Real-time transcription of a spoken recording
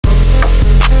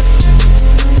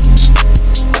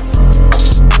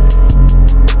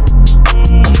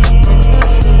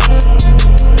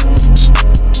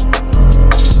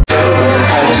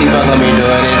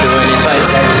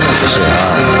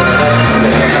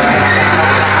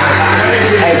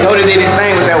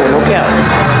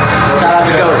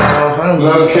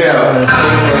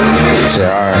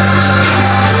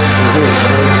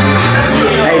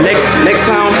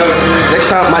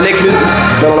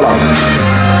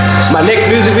my next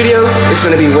music video is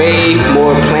gonna be way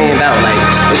more planned out. Like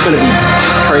it's gonna be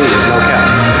crazy, no cap.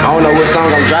 I don't know what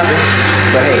song I'm dropping,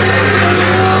 but hey,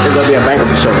 it's gonna be a banger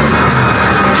for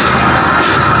sure.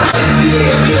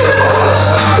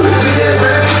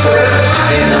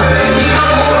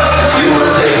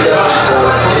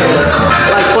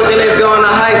 Like fuck that, let's go on the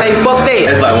hike. Hey, fuck that.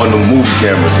 That's like one of them movie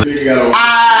cameras.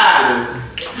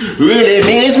 Really,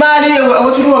 man, it's my deal.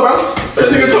 What you doing, bro?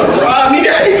 That nigga trying to rob me,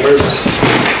 gang.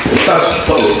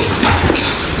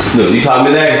 Look, you caught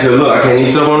me that because look, I can't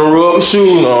even step on the road with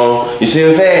shoes on. You see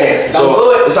what I'm saying? So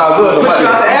good. It's all good. Push you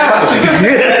out the air.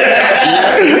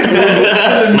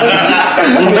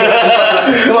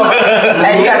 Come on.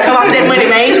 Hey, you gotta come off that money,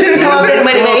 man. Come off that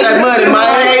money, man. That money,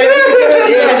 man.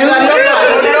 Yeah, but you gotta come off.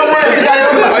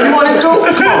 Oh, you want it too?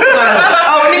 Come on.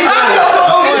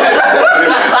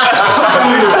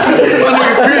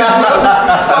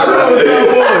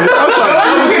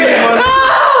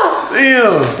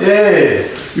 Yeah.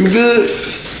 You good?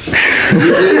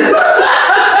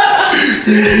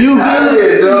 You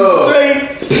good, dog?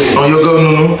 On your go,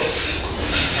 Nunu.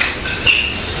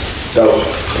 Go.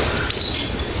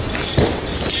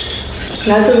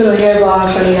 Not the little hairball in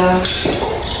front of y'all.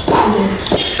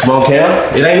 Come on, Cam.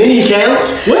 It ain't me, Cam.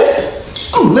 What?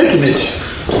 I'm looking at you.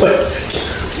 What?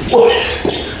 What?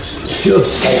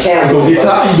 Hey, Cam. Go get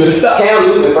top, you better stop. Cam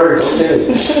losing first. I'm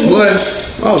telling you. What?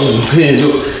 Oh, man,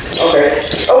 dude. Okay.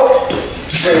 Oh.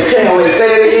 Cam, want me to say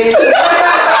that again?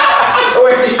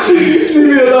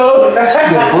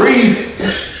 Breathe.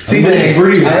 TJ ain't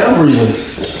breathing. I am breathing.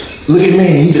 Look at me,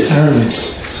 he determined.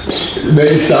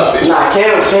 Baby, stop it. Nah,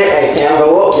 Cam,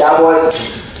 go up, y'all boys.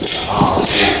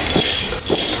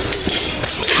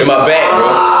 In my back, bro.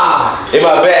 In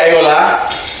my back, I ain't gonna lie.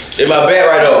 In my back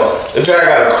right though. In fact, I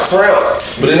got a cramp.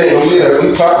 But it ain't gonna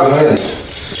We poppin', honey.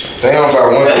 They on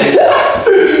about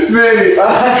 1 Man,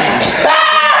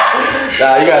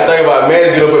 Nah, you gotta think about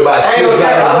man get up at about 6 o'clock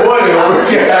in the morning. What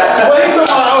you talking about?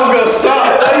 I was gonna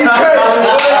stop. Are you crazy,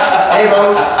 boy? Hey,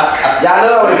 bro. Y'all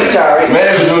know I'm gonna get y'all, right?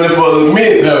 Man been doing it for a little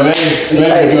minute. no, man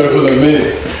been doing it for a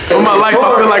minute. In my life,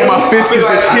 I feel like my fist can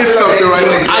just hit something right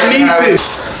now. I need this.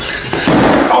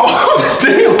 Oh,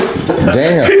 damn.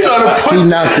 Damn. He trying to push. He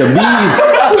knocked the bead.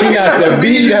 He knocked the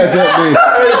bead out that bitch.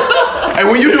 And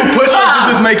when you do push-ups,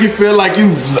 it just make you feel like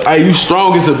you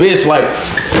strong as a bitch. Like,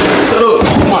 shut up.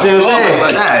 See what I'm saying?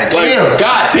 Like,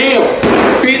 God damn,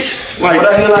 bitch. Like,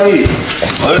 What I hear like?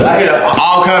 I hear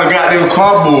all kind of goddamn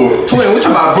cardboard. Twin, what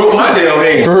you about broke my damn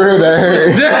hand. For real, that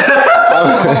hurt.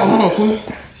 Hold on, twin.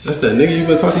 That's that nigga you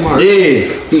been talking about? Yeah.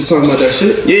 You was talking about that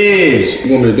shit? Yeah.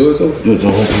 You want me to do it too? Do it to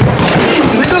him.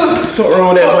 Nigga, What's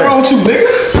wrong with that what's way? wrong with you, nigga?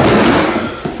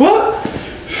 What?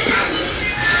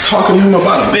 Talking to him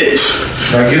about a bitch.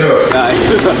 Now get up.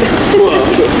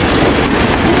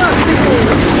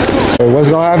 What's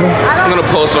gonna happen? I'm gonna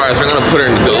post her, so I'm gonna put her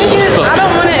in the goal. I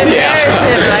don't want to embarrass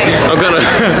him. Like, I'm gonna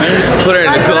put her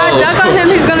in the when I goal. dunk on him,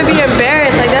 he's gonna be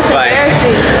embarrassed. Like, that's Like,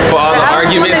 embarrassing. for all the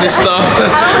arguments and stuff.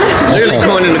 Literally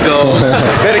going in the goal.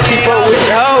 Better keep up with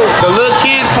your hoes. The little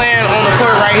kids playing on the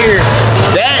court right here.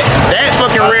 That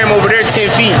fucking rim over there 10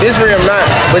 feet. This rim not,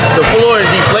 but the floor is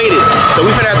deflated. So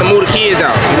we finna have to move the kids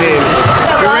out.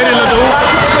 You ready, little dude?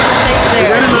 You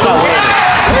ready, little dude?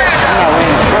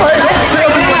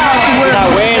 You're not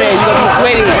wearing it. You're gonna be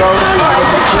sweaty, bro.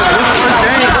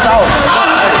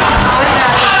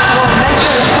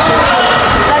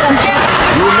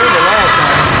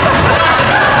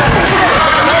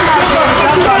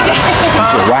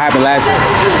 What happened last time?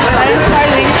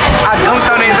 I dunked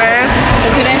on his ass.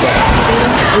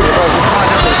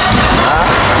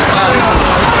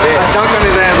 I dunked on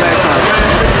his ass last time.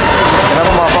 Can I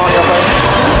put my phone in your face?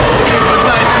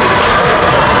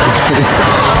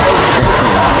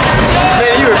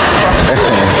 Man, you were...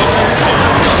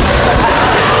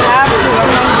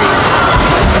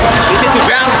 This shit too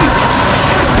bouncy.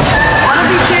 I'm gonna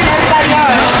be cheering everybody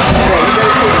on.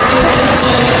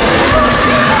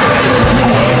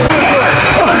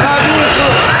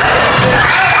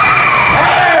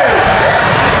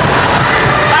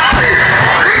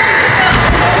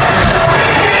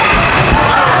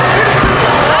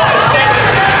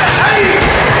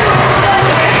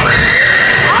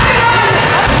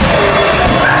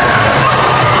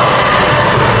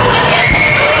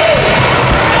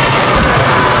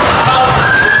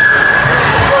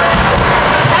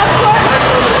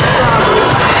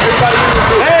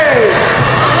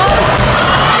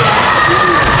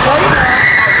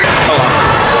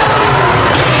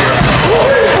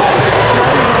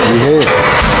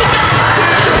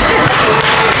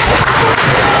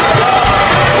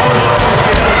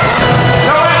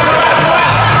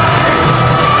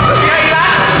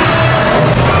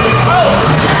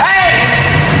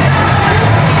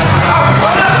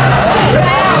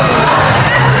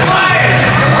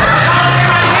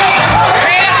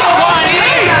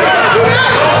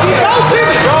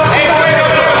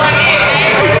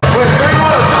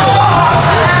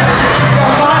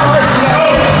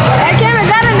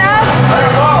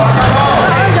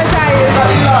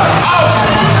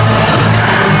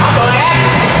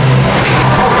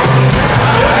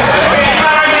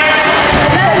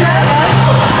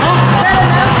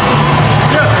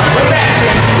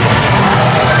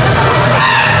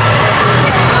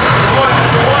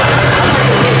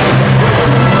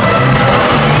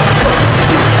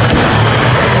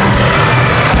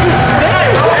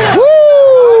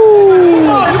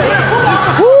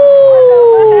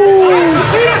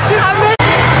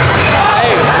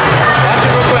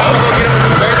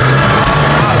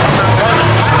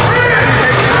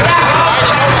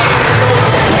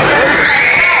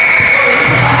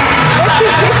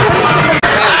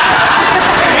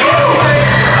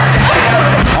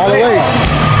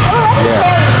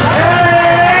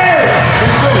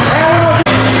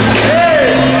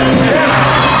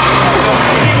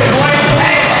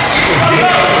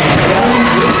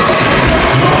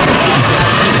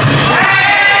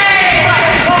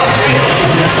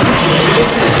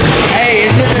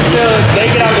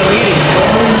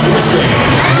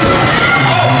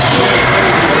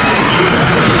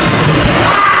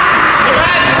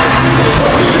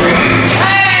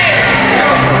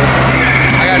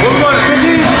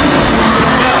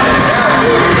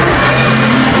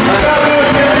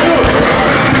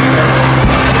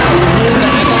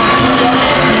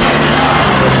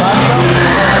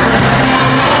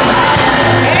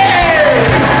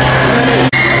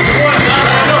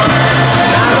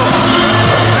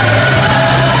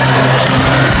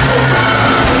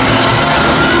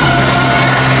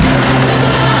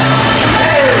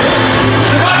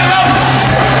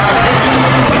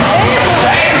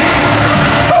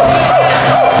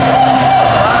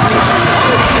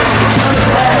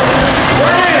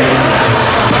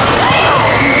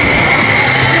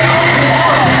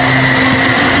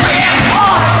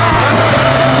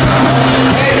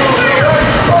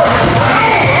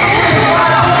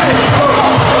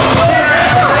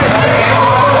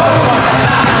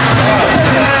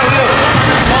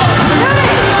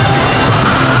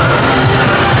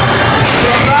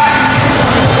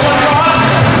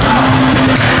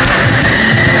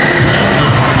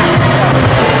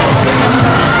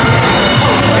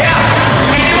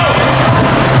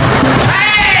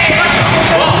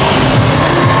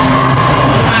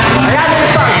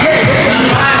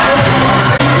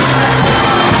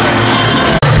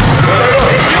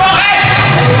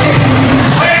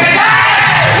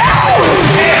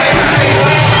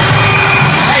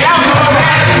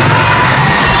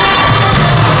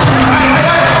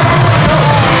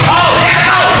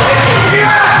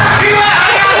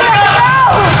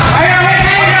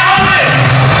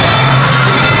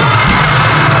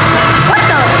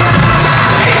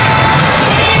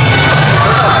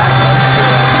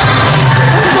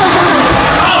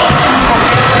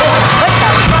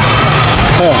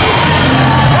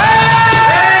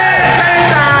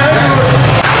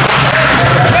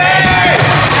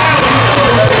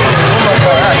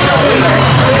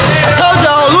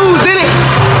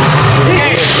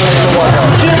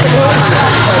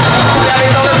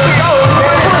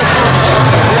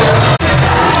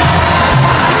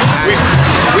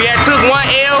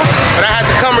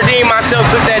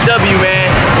 W, man.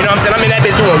 You know what I'm saying? I'm in that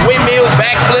bitch doing windmills,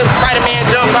 backflips, Spider-Man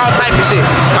jumps, all type of shit.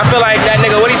 I feel like that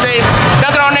nigga, what he say?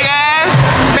 Duck it on nigga ass,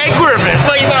 make Griffin.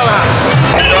 What you talking about?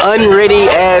 Unready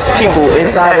ass people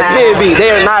inside of PNB. They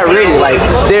are not ready. Like,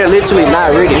 they're literally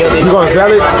not ready. You gonna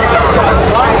sell it?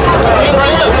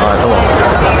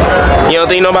 You don't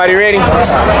think nobody ready?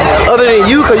 Other than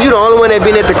you, because you the only one that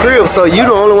been at the crib, so you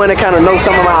the only one that kind of know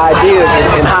some of my ideas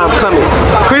and how I'm coming.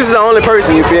 Chris is the only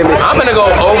person, you feel me? I'm gonna go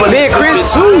over Me and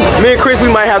Chris,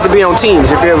 we might have to be on teams,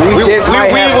 you feel me? just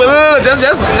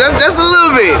a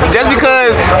little bit. Just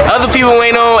because other people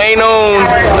ain't on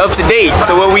up to date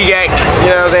to what we got,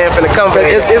 you know what I'm saying, from the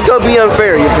company. It's gonna be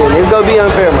unfair, you feel me? It's gonna be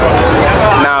unfair,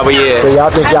 man. Nah, but yeah. So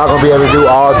y'all think y'all gonna be able to do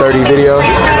all 30 videos?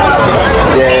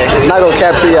 Yeah, not gonna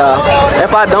cap to y'all.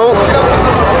 If I don't,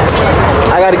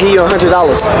 I gotta give you $100.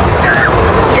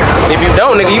 If you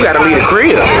don't, nigga, you gotta leave the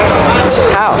crib.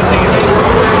 How?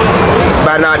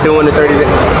 By not doing the 30 days.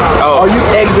 Are you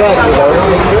exactly, bro?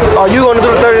 Are you gonna do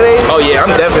the 30 days? Oh yeah,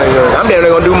 I'm definitely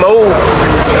gonna do more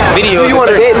videos. Do you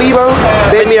wanna bet me, bro?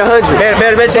 Bet me 100.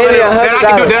 Bet you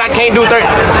that I can't do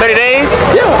 30 days?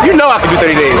 Yeah. You know I can do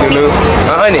 30 days, dude.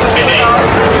 100.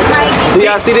 Do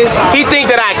y'all see this? He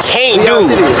think that I can't do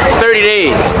 30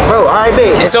 days. Bro, alright,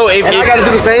 bet. So if I gotta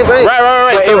do the same thing.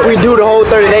 Right. But so if we do the whole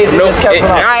 30 days, no, it's kept it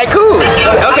off. alright, cool.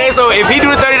 Okay, so if he do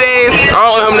the 30 days, I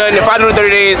don't owe him nothing. If I do the 30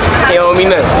 days, he don't owe me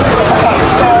nothing.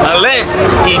 Unless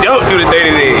he don't do the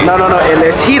 30 days. No.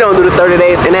 Unless he don't do the 30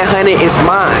 days, and that 100 is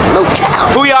mine. No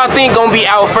cap. Who y'all think gonna be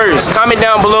out first? Comment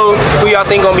down below who y'all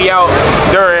think gonna be out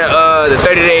during the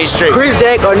 30 days straight. Chris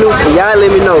Jack or Newton, y'all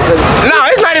let me know. No,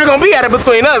 it's not even gonna be out of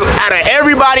between us. Out of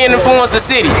everybody in Influence the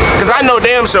City, cause I know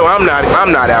damn sure I'm not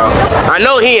out. I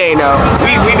know he ain't out.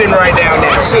 We didn't write down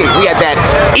that shit. We got that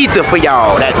ether for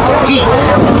y'all. That heat.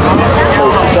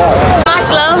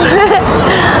 Slow.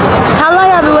 How long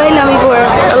y'all been waiting on me for?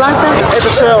 A long time? It's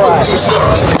a trail ride.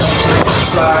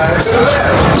 Slide to the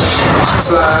left,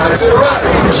 slide to the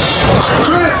right.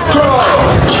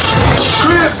 Crisscross.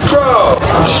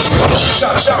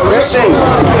 Shout, Let's see.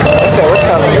 What's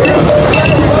coming?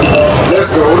 Let's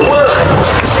go to work.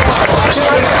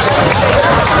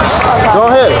 Go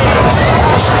ahead.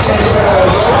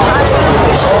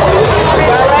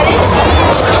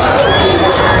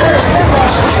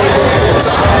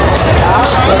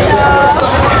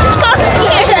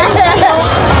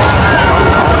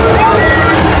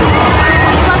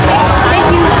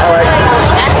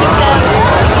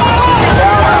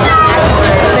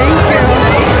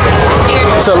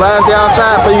 So last day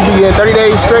outside for you be getting 30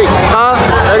 days straight? Huh?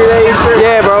 30 days straight?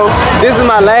 Yeah, bro. This is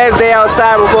my last day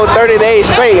outside before 30 days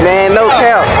straight, man. No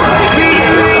cap.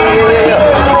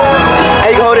 Hey,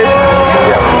 you can hold this?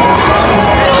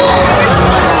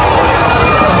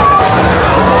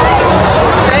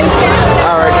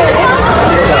 Alright.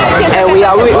 And we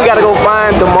gotta go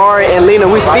find Damari and Lena.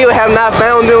 We still have not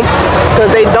found them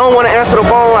because they don't want to answer the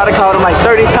phone. I done called them like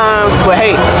 30 times. But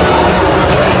hey,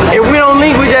 if we don't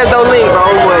link, we just don't link, bro.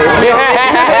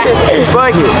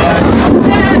 Fuck it.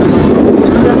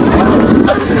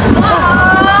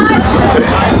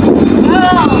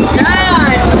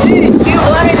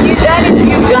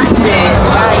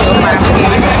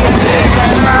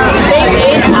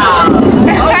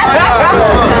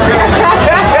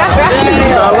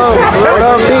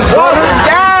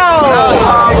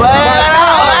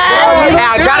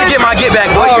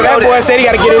 Said he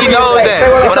gotta get it. He knows that.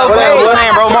 What's up, man? What's your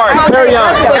name, bro? Mark. Carry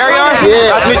on.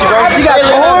 Yeah. Nice to meet you, bro. You got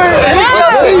corn?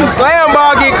 Slam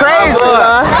ball get crazy.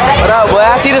 What up, boy?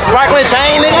 I see the sparkling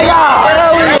chain, nigga.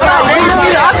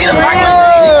 I see the sparkling chain.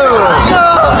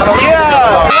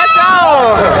 Yeah.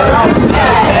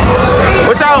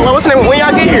 What's y'all? What's the name? When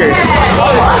y'all get here?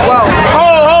 Ho.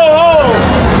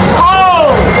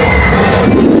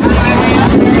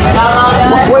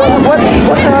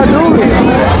 What's y'all doing?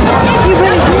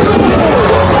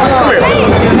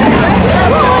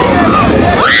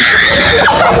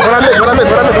 What I miss?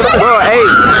 Bro, hey,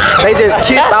 they just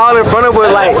kissed all in front of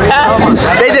us, like,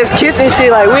 they just kissing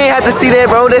shit, like, we ain't have to see that,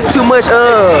 bro. That's too much,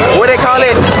 what they call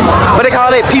it?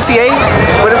 PTA?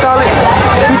 What they call it?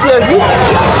 PTSD?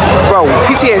 Bro,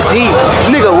 PTSD.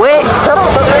 Nigga, what?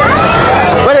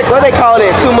 What they call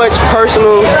it? Too much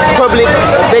personal, public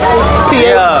affection?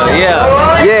 PA? Yeah.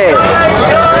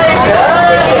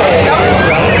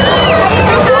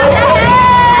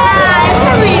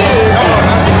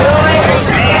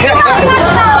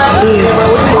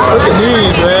 Look at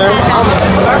these, man. I'm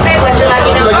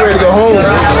like ready to go home.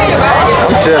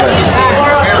 I'm chilling.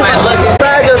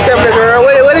 Side yourself, little girl.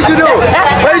 What did you do?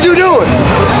 What did you do?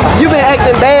 You been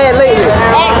acting bad lately.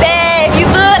 Act bad. You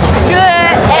good?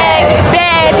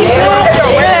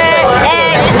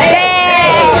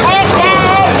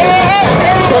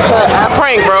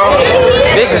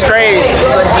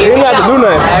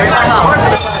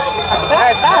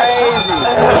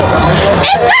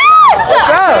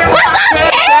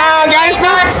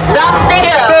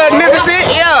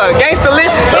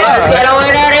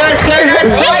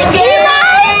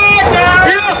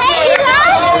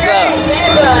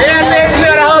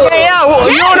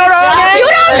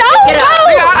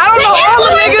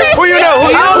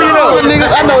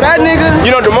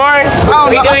 on Demar.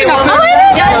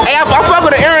 Hey, I fuck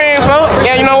with the earring, folks.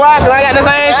 Yeah, you know why? Cause I got the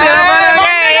same shit. I'm on the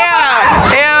game. Yeah.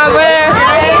 You know what I'm saying?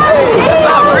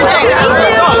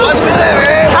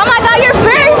 Oh my God, you're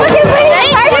very fucking pretty.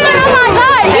 Oh my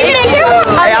God, you didn't hear me?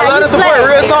 Hey, I love the support.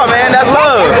 Real talk, man. That's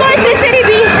love. Florence City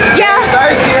B. Yeah.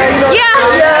 Yeah.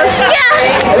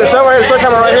 Yeah. The show right here, show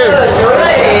camera right here.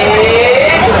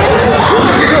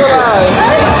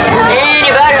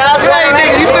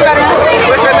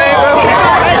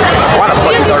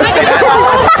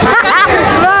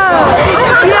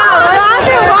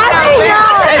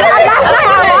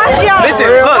 Listen,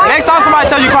 look, next time somebody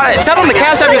tell you call it, tell them to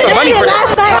cash up you some money for that.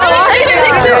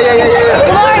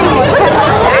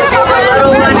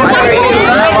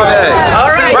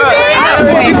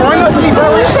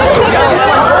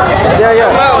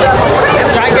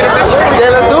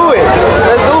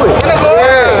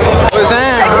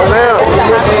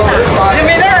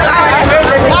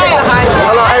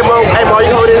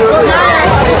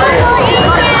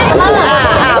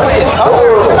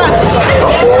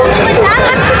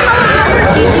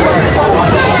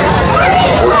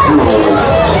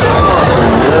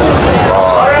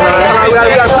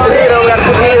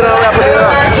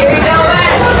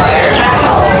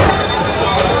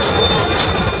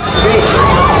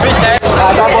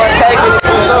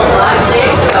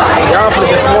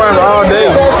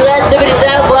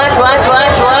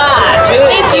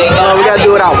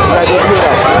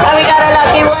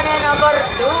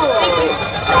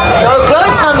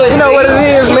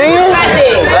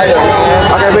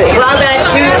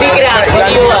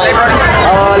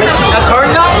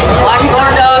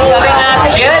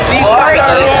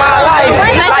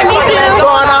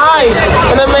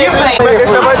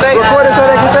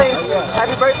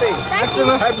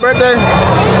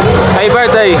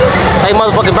 Hey,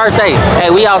 motherfucking birthday. Hey,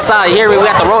 we outside. You hear me? We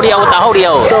got the rodeo with the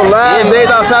hodeo. So last days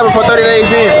outside before 30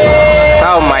 days in.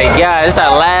 Oh my God, it's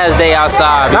our last day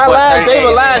outside. Not last day,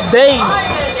 but last day.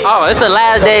 Oh, it's the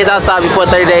last days outside before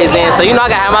 30 days in. So you know I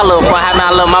gotta have my little fun, have my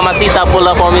little mamacita pull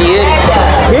up on me.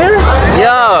 Here?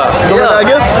 Yeah. You got a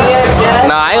gift?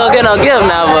 Nah, I ain't gonna get no gift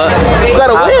now, but you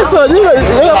gotta win, so you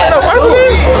got no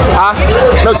birthday? Huh?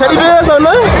 No teddy bears, no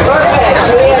nothing?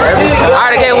 I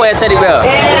already gave away a teddy bear.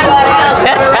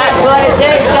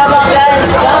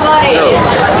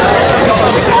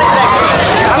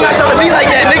 I'm not trying to be like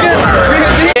that, nigga.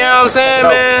 You know what I'm saying,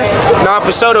 man? Nah,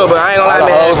 for sure though, but I ain't gonna lie,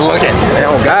 man.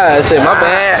 Oh God, shit, my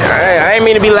bad. I ain't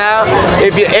mean to be loud.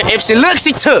 If she look,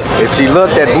 she took. If she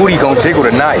look, that booty gonna jiggle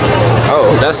tonight.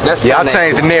 Oh, that's y'all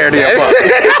changed the narrative.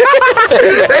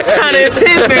 That's kind of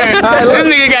intense, man. This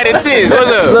nigga got intense.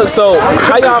 What's up? Look, so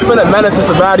how y'all finna manage to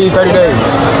survive these 30 days?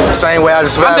 Same way I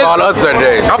just survived all the other 30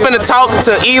 days. I'm finna talk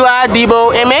to Eli,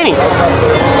 Debo, and Manny.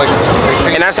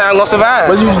 And that's how I'm gonna survive.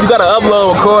 But you gotta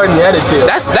upload, record, and edit still.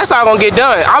 That's how I'm gonna get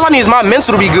done. All I need is my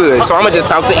mental to be good. So I'm gonna just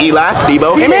talk to Eli,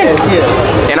 Debo, and Manny.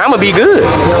 And I'm gonna be good.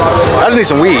 I just need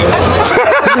some weed.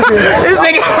 This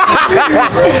nigga.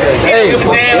 Hey,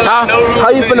 how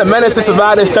you finna manage to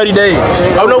survive this 30 days?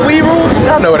 Oh, no weed rule?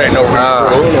 I know it ain't no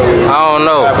rules. I don't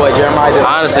know.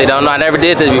 Honestly, don't know. I never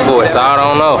did this before, so I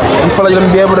don't know. You feel like you're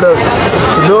gonna be able to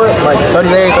do it? Like 30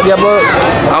 days, 30 uploads?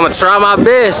 I'm gonna try my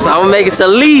best. I'm gonna make it to at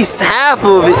least half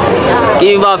of it.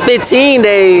 Give me about 15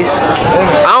 days.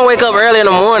 I don't wake up early in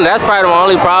the morning. That's probably my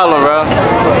only problem, bro.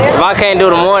 If I can't do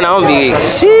the morning, I'm gonna be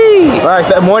sheesh. Alright,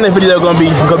 that morning video gonna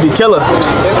be killer.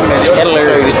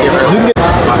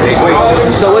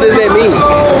 So what does that mean?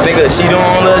 Nigga, she doing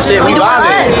all that shit. We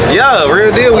vibing. Yeah,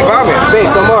 real deal. We vibing. Wait,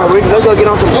 some more. Let's go get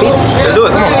on some beach. Let's do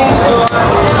it. Come on.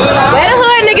 Where the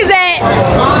hood niggas at?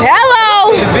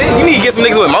 Hello. You need to get some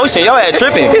niggas with motion. Y'all had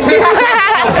tripping. God.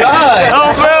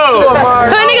 Don't smell.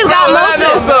 Hood niggas got motion.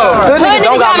 Hood niggas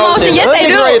don't got motion. Yes, Hood they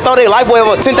niggas do. ready to throw their life away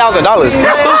over $10,000.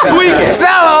 Tweaking.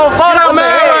 Tell him, photo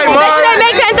man. Bet you they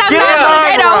make $10,000 a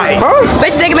day though.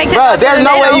 Bet you they can make $10,000 a day. There's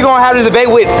no way you gonna have this debate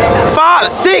with 5,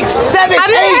 6, 7, 8.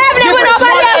 I'm not having it with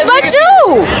nobody else but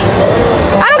you.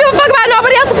 I don't give a fuck about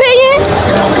nobody else's opinion.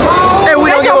 Hey, we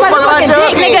don't That's give your a fuck about motherfucking your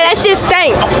dick, nigga. That shit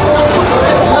stink.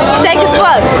 Stink as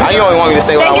fuck. You only want me to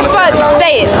say what I Stink as want to fuck.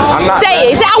 say. Say it. I'm not. Say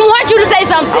it. Say, I want you to say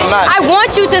something. I'm not. I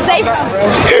want you to say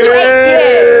something. You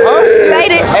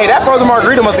ate it. Hey, that frozen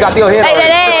margarita must have got to your head. Ate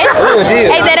that ass. Real deal.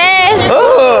 Ate that ass.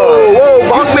 Oh, whoa,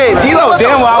 boss man, you know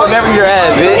damn well I would never eat your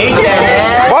ass, bitch.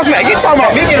 Boss man, you talking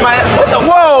about me getting my ass?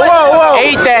 Whoa.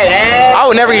 Ate that ass. I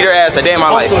would never eat her ass a day in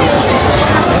my life.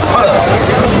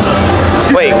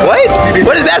 Wait, what?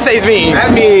 What does that face mean?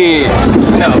 I mean,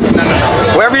 No.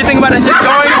 Wherever you think about that shit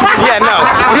going, yeah, no.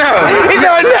 he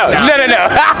said no.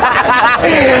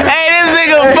 Hey, this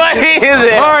nigga funny as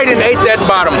it. Already done ate at the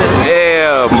bottom.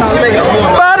 Yeah.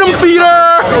 Bottom feeder.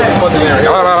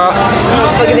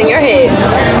 What is in your head?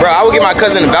 Bro, I would get my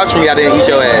cousin to vouch for me. I didn't eat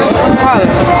your ass.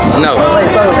 No.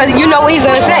 Because you know what he's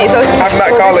gonna say. So I'm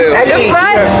not calling him. the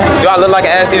fuck? Do I look like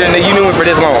an ass eater? You knew me for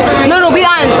this long. No, be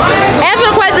honest.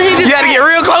 Answer the question. He just You had to get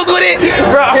real close with it,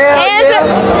 bro. answer.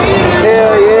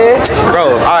 Hell yeah.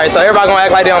 Bro, alright, so everybody gonna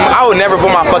act like them. I would never put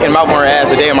my fucking mouth on her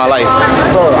ass a day in my life.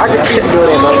 Bro, I can see you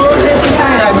doing that, bro.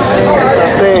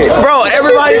 Bro,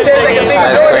 everybody says they can see.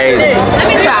 That's crazy. Let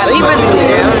me stop. He really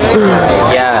did.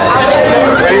 Yeah.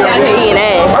 He out here eating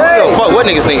ass. Yo, fuck what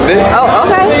niggas think, bitch. Oh,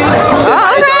 okay.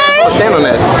 Oh, okay. Stand on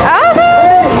that.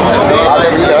 Okay. I'll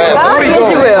never eat your ass. Oh, yes,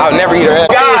 you will. I'll never eat her ass.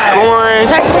 It's corn.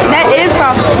 That is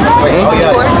possible.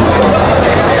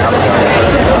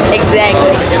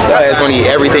 Exactly. Your ass wanna eat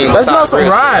everything. Let's know some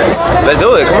rides. Let's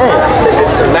do it. Come on.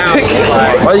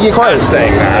 Why you get quiet?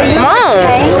 Come on.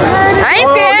 I ain't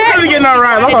scared. You getting on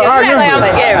rides? I'm gonna argue. Like I'm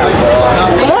scared.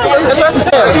 Come on, let's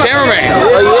tell. Cameraman.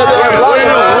 Oh yeah, What are you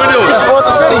doing? What are you doing? Force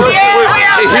the city.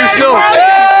 Hey, Houston.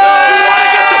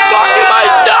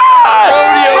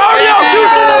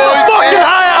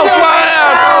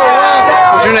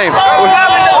 What's your name?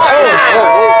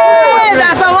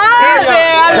 That's a lot.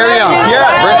 Carry on.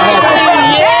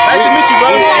 Nice to meet you, bro.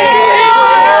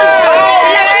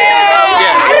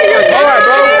 All right,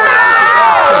 bro.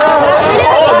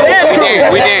 Oh, dance crew.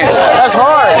 We dance. That's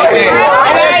hard.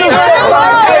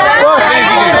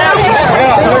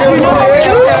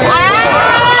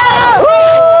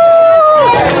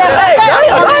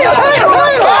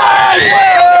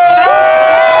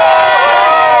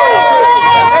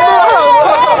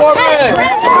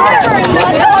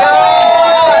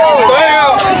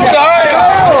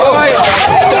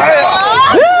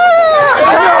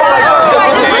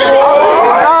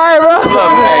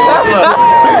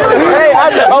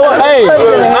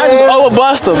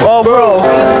 Oh, bro.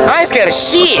 I ain't scared of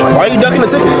shit. Why are you ducking the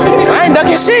tickets? I ain't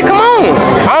ducking shit. Come on.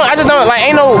 I just don't like.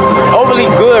 Ain't no overly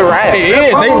good ride. It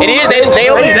is. They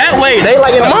that way. They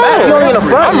like in the Come back. on. You only in the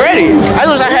front. I'm ready. I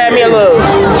wish I had me a little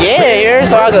here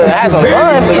so I could have some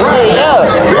fun. But shit,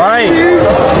 yeah. Right.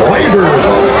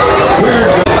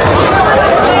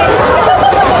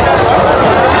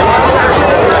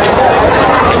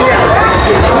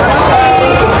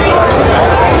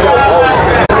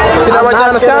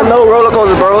 No roller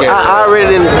coaster, bro.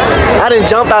 I didn't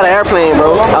jump out of airplane,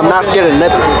 bro. I'm not scared of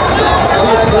nothing.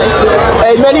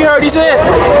 Hey, man, you heard he said?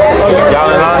 Y'all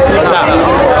in line?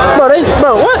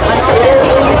 Bro, what?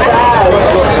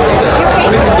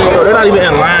 Bro, they're not even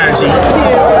in line, G.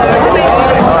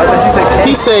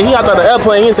 He said he out of the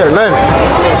airplane, he ain't said nothing.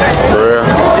 For real.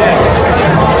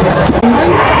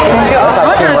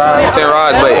 10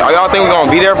 rides, but y'all think we're gonna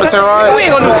be there for 10 rides? We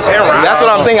ain't gonna do 10 rides. That's what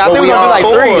I'm thinking. I think we're gonna do like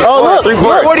 3. Oh, look,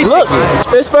 look,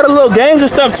 it's for the little games and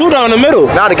stuff too down in the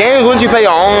middle. Nah, the games, wouldn't you pay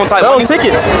your own type Those money?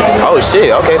 tickets. Oh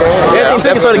shit, okay then. Everything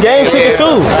tickets for the game tickets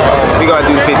too. We gotta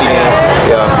do 50 then.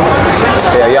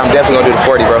 Yeah, I'm definitely gonna do the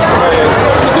 40, bro.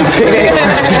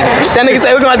 That nigga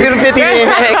say we're gonna do the 50 then.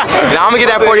 Now I'm gonna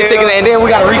get that 40 ticket and then we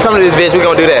gotta re-come to this bitch. We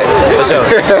gonna do that. For sure.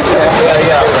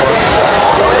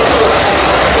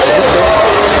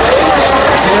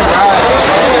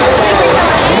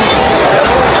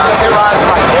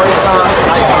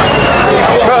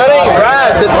 Bro, it ain't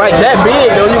rides that like that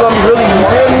big though. You gonna be really, you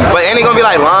feel me? But ain't it gonna be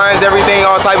like lines, everything,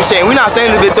 all type of shit. And we not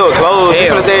saying this bitch till it closed. We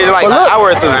gonna say like an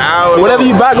hour or two. Whatever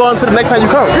you buy going to the next time you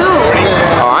come.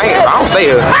 Oh, I don't stay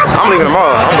here. I'm leaving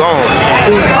tomorrow. I'm gone.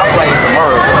 I'll play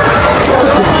tomorrow.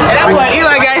 And that boy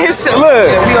Eli got his shit. Look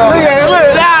at it.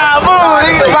 Look. Nah, boom.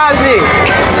 Nigga, buy shit.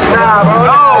 Nah,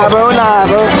 bro. Nah,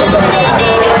 bro.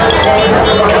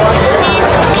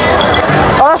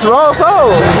 Oh, that's wrong song.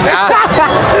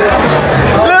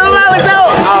 Little Alex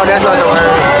out. Oh, that's not the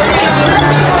word.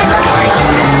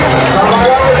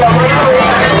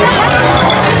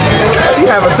 You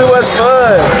having too much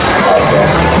fun.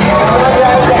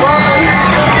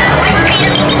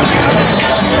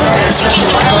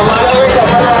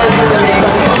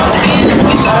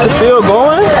 It's still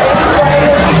going?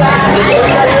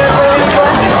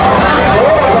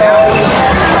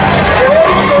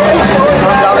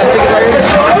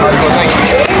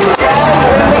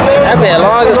 That been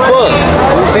long as fuck.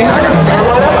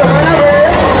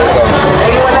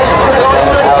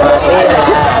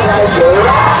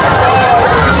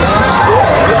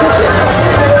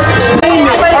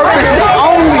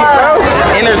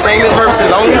 Entertainment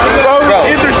purposes only? Bro,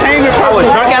 Entertainment I was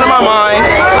drunk out of my mind.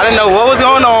 I didn't know what was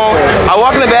going on. I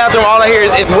walk in the bathroom, all I hear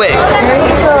is it's wet.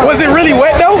 Was it really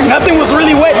wet though? Nothing was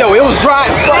really wet though. It was dry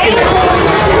as fuck in there.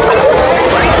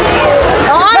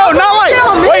 No, not like.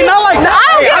 Wait, not like.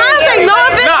 I don't think no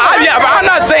offense. No, yeah,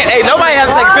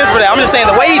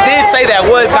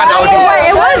 was kind of OD.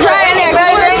 It was dry in there.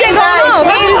 This shit going on.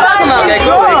 What are you talking about? Okay,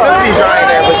 cool. It could be dry in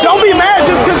there, but Don't be mad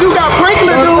just because you got prickly,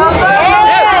 dude.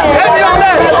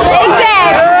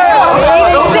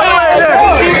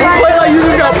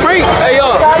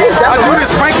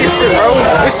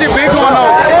 This shit been going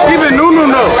on. Even Nunu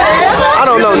know. I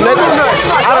don't know nothing.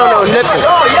 I don't know nothing.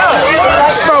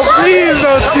 Bro, please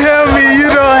don't tell me you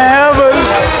don't have a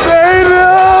Sado.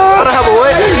 I don't have a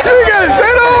what? You got a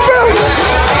Sado, bro?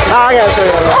 Nah, I gotta say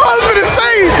that. I was gonna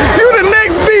say, you the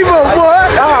next Devo, boy.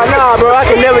 Nah, bro. I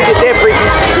can never get that freaky.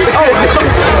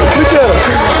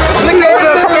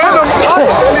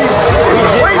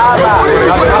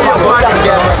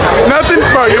 Nothing,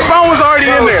 bro. Your phone was already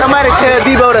in there. Somebody tell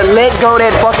Debo to let go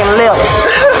that fucking lip.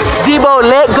 Debo,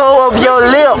 let go of your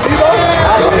lip.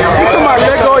 Somebody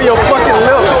let go of your fucking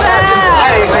lip.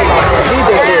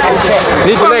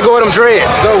 Need to let go of them dreads.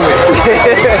 Go with it.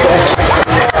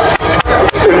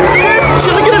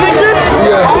 Can we get a picture?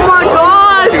 Yeah. Oh my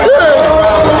gosh.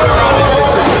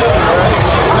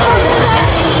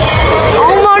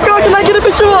 Oh my god, can I get a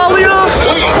picture of all of y'all?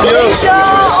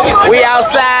 We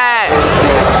outside.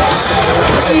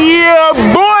 Yeah,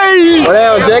 boy. What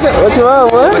hell, Jacob? What you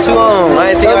on, what? What you on? I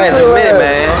ain't seen your ass in a minute,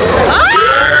 man.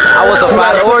 I was a 5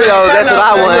 Oreos. That's what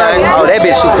I want. Oh, that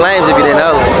bitch shoot flames if you didn't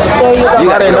know. You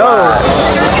gotta get a ride.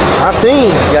 I seen.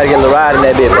 You gotta get a ride in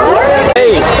that bitch, bro.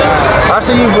 Hey, I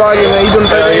see you vlogging, man. You doing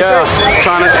 30 days straight?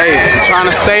 Trying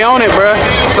to stay on it, bro.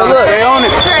 Stay on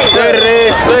it. 30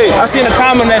 days straight. I seen a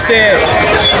comment that said,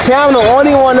 I'm the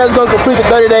only one that's gonna complete the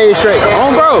 30 days straight.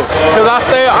 On, bro. Cause I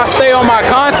stay on my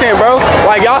content, bro.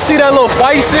 Like y'all see that little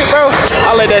fight shit, bro?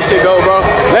 I let that shit go, bro.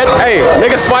 Hey,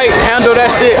 niggas fight, handle that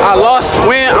shit. I lost,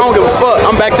 win, I don't give a fuck.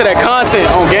 I'm back to that content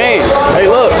on game. Hey,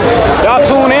 look, y'all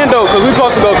tune in though, cause we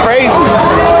supposed to go crazy.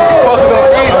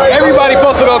 Everybody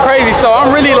supposed to go crazy, so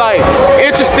I'm really like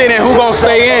interested in who gonna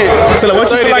stay in. So like,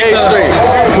 what you feel like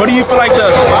what do you feel like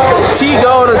the key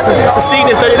goal to succeed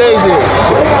in 30 days is?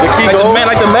 The key goal?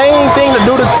 Like the main thing to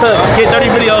do to get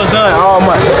 30 videos done all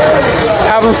month.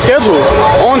 Have them scheduled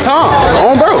on time,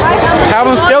 bro. Have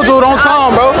them scheduled on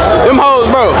time, bro. Them hoes,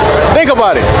 bro. Think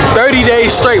about it. 30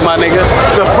 days straight, my nigga.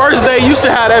 The first day you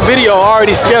should have that video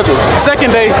already scheduled.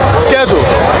 Second day scheduled.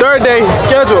 Third day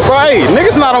scheduled, bro. Hey,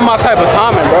 niggas not on my type of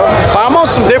timing, bro. I'm on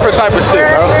some different type of shit,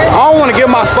 bro. I don't want to give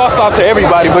my sauce out to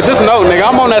everybody, but just know, nigga,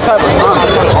 I'm on that type of timing.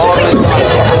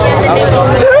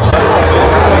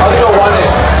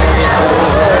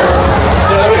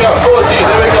 There we go. 14.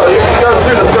 There we go. You can go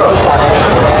 2. Let's go.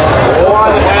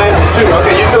 1 and 2.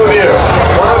 Okay, you 2 over here.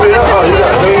 1 over here. Oh, you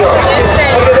guys. There you go.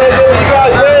 Okay, there you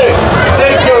guys. Ready?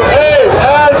 Take your aim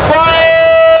and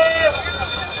fire!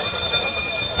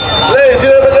 Ladies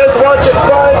and gentlemen, let's watch it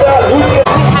find out who can.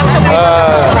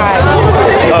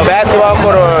 A basketball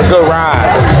court or a good ride?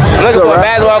 I'm looking for a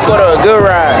basketball court or a good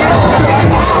ride.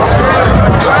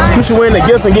 You should win the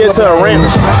gift and give it to a ranch.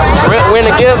 Win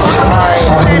the gift?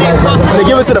 They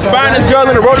give it to the finest girl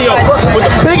in the rodeo with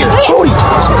the biggest booty.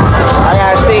 I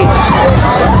gotta see.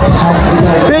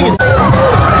 Biggest.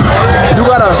 You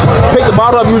gotta pick the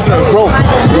bottle up using a rope.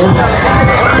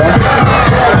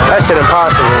 That shit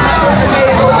impossible.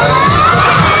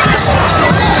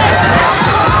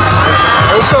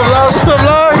 What's up, love? What's up,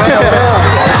 love?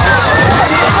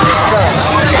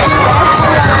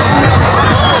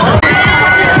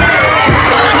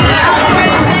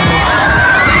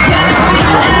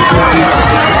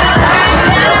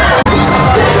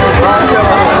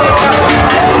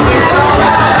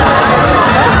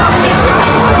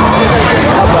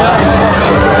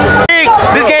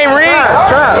 This game rigged?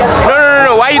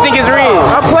 No. Why you think it's rigged?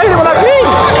 I played it when I came.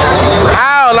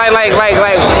 How? Like,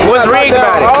 what's rigged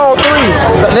about it? All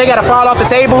 3. They gotta fall off the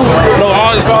table. No,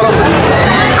 all just fall off.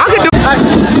 I could do.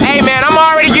 Hey man, I'm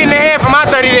already getting ahead for my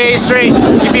 30 days straight.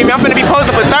 You feel me? I'm gonna be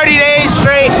posting for 30 days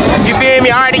straight. You feel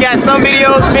me? I already got some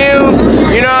videos filmed.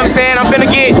 You know what I'm saying? I'm gonna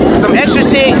get some extra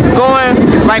shit going,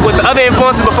 like with the other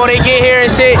influencers before they get here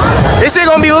and shit. This shit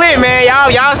gonna be lit, man.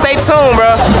 Y'all stay tuned,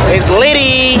 bro. It's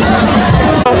litty.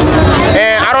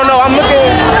 And I don't know. I'm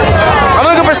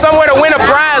looking for somewhere to win a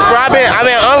prize, bro. I've been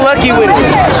unlucky with it.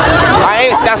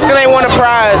 I still ain't won a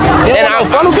prize, and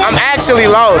I'm actually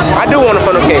lost. I do want a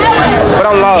funnel cake, but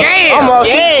I'm lost. I'm lost.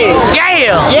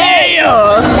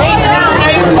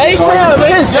 H-Town,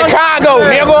 man. Chicago,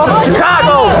 nigga.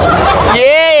 Chicago.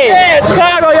 Yeah,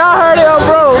 Chicago. Y'all heard it,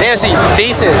 bro. Damn, she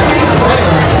decent.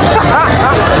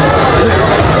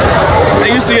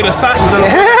 They used to get the sausage on the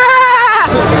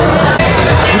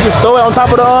You just throw it on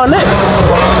top of the net.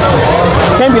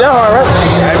 Can't be that hard, right?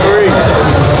 I agree.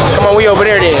 Come on, we over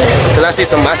there then. Cause I see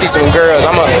some girls.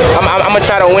 I'm gonna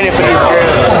try to win it for these girls.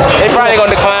 They probably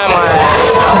gonna decline mine.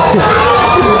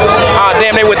 Oh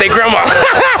damn, they with their grandma.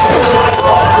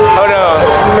 Hold on.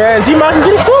 Man, G-Ma can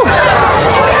get it too.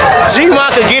 G-Ma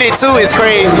can get it too. It's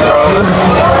crazy, bro.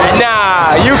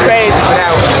 Nah, you crazy for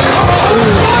that one.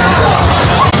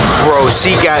 Bro,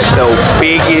 she got the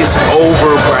biggest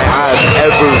overbite I've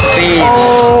ever seen.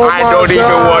 Oh, I don't even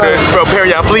want to. Bro, Perry,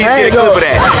 y'all, please get a clip of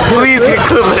that. Please get a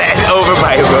clip of that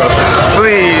overbite, bro.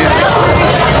 Please.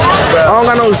 I don't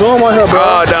got no zoom on here, bro.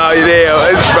 Oh, no, yeah,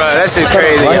 bro, that shit's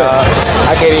crazy, y'all.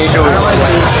 I can't even do it.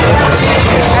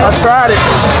 I tried it.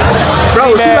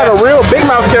 Bro, she's like a real big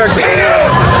mouth character.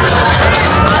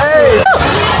 Hey.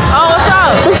 Oh, what's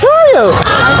up? Victoria.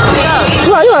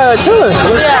 You are chilling.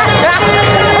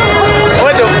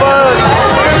 What the fuck?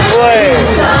 Boy.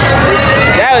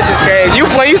 That was just crazy.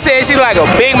 When you said she like a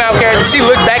big mouth character, she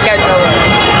looked back at you.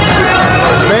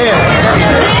 Man.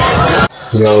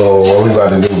 Yo, what we about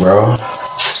to do, bro?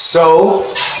 So,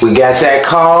 we got that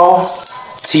call.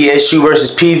 TSU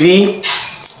versus PV.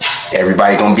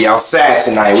 Everybody gonna be outside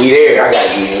tonight. We there. I gotta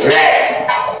be there.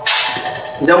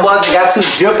 Them boys got too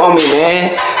drip on me,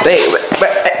 man.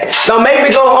 Don't make me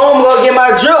go home and go get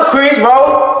my drip, Chris,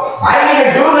 bro. I didn't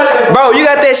even do nothing. Bro, you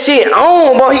got that shit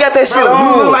on, bro. He got that shit on.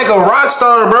 You look like a rock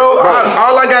star, bro.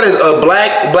 All I got is a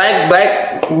black,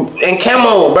 and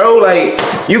camo, bro. Like,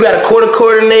 you got a quarter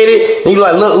coordinated, and you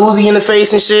like Lil Uzi in the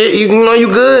face and shit. You know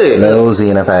you good. Lil Uzi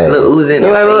in the face. Lil Uzi in the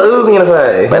face. You like Lil Uzi in the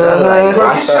face. But Lil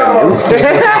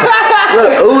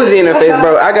Uzi in the face,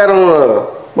 bro. I got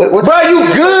on bro, you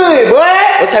good, boy.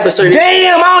 What type of shirt?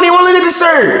 Damn, I don't even want to look at the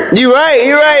shirt. You right.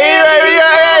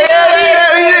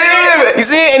 You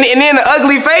see, and then the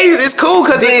ugly face is cool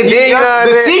because the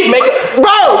teeth make it.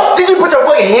 Bro, did you put your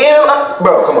fucking hand on?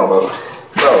 Bro, come on, bro.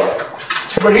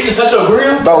 Bro, he just touched your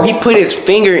grill? Bro, he put his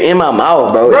finger in my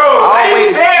mouth, bro. Bro,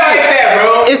 always say it like that,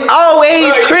 bro. It's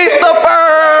always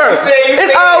Christopher.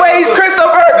 It's always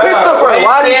Christopher.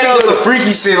 Why did you say some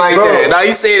freaky shit like that? Now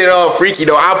he said it all freaky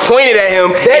though. I pointed at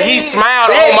him and he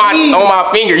smiled on my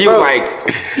finger. He was like,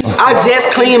 I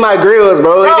just cleaned my grills,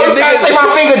 bro. Bro, you trying to say my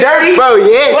finger dirty? Bro,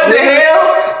 yes. What the hell?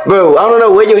 Bro, I don't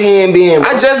know where your hand been.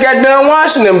 I just got done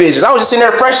washing them bitches. I was just in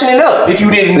there freshening up. If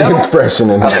you didn't know.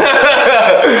 Freshening up.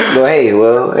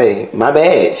 Well, hey, my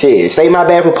bad. Shit, say my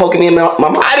bad for poking me in my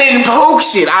mouth. I didn't poke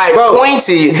shit. I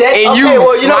pointed and you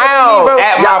smiled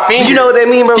at my finger. You know what that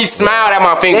mean, bro? He smiled at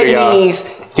my finger, y'all. That means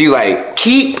he like,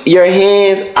 keep your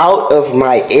hands out of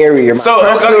my area, my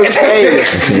personal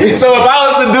space. So if I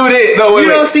was to do this, no, wait,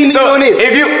 you don't see me doing this.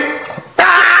 If you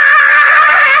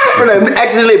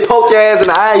accidentally poked your ass in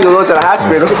the eye, you go to the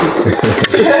hospital.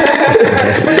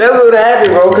 That's what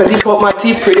happened, bro, because he poked my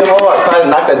teeth pretty hard, trying to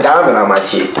knock the diamond out my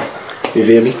cheek. You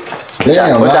feel me?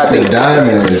 Damn, what y'all think? The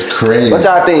diamond is crazy. What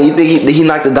y'all think? You think he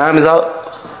knocked the diamonds out?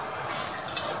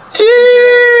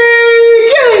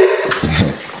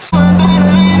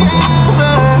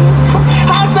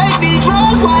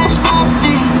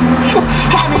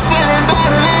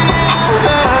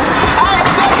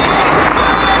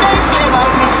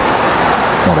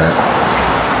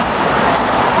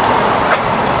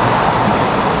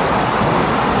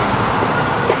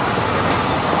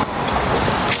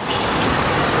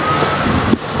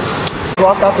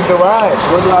 Walked out the garage.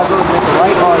 Where do I go? Make the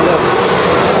right or left?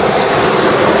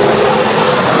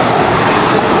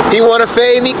 he wanna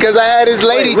fade me because I had his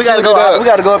lady tuned up. We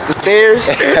gotta go up the stairs.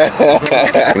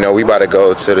 You know, we about to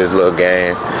go to this little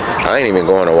game. I ain't even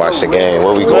going to watch the game.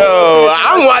 Where we going? No,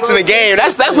 I'm watching the game.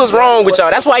 That's what's wrong with y'all.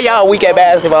 That's why y'all weak at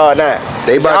basketball now.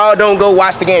 Y'all don't go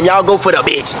watch the game. Y'all go for the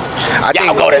bitches.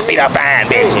 Y'all go to see the fine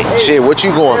bitches. Shit, what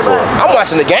you going for? I'm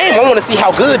watching the game. I want to see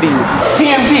how good do you.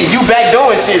 PMG, you back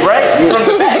doing shit, right? From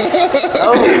the back.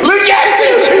 Look at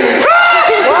you.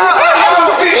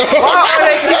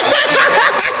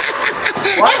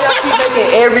 Why y'all keep making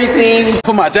everything?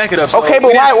 Put my jacket up. Okay,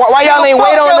 but why y'all ain't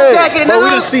wait on this? But we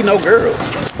didn't see no girls.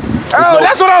 Oh,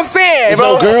 that's what I'm saying,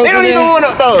 bro. No girls they don't even want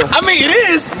to know. I mean, it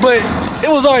is, but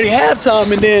it was already halftime,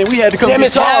 and then we had to come. Damn,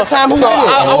 it's halftime. So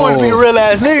I want to be a real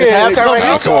ass nigga. Halftime right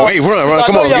now. Come on, wait, run.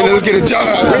 Come on, let's get a job.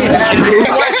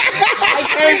 I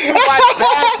came to watch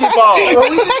basketball.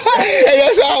 Hey,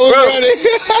 that's how I was running.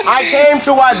 I came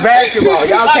to watch basketball.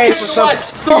 Y'all came for something.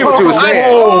 Give it to us. I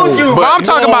told you, but I'm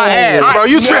talking about ass, bro.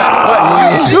 You tripping?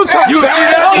 You see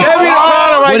that?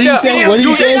 What did he say? What did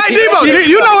he say? Hey, Debo,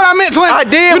 you know what I meant, twin. I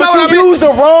did, You know but what I you mean? used the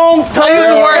wrong term. I used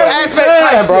the word aspect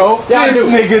type, bro. This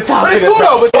nigga talking But it's cool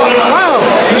though. But wow.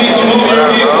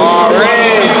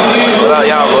 What up,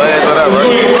 y'all boys? What up, bro?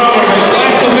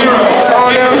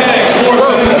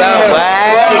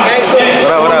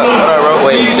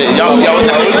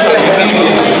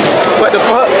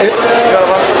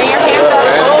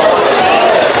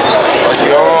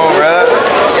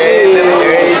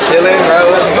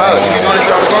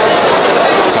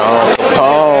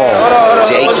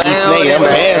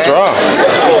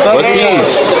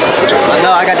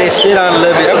 town a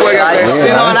little bit. That boy got that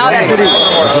shit on out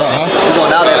That's right, huh? We going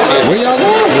out there. Where y'all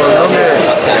going?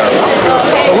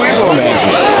 So where you going, man?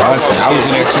 I was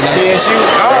in there 2 nights. TSU.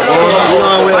 Y'all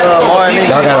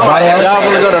got a body house? Y'all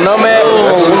wanna go to Nomad?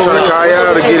 We trying to call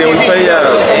y'all to get in. We pay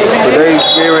y'all. But they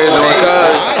scared as on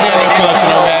cars. I got no pull up to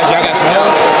Nomad. Y'all got some help?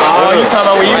 Oh, you talking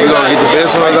about when you gonna get the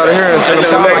best ones out of here and take them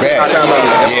to the next? Yeah,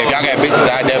 if y'all got bitches,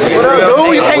 I definitely.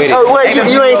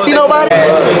 You ain't see nobody?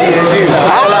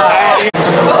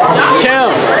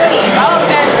 Cam.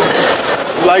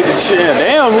 Like the shit.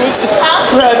 Damn, we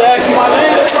had to ask my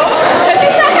name. That's all.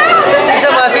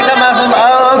 She talking about some,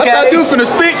 oh, okay. I thought you finna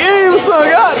speak in, so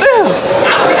goddamn.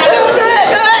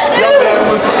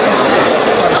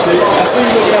 I see you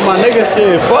looking at my nigga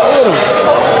shit, fuck with him.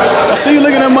 I see you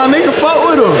looking at my nigga, fuck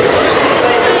with him.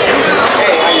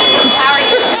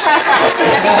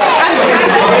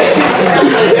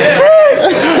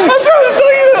 I'm trying to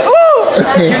throw you the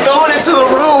You throwing it to the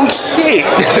wrong shit.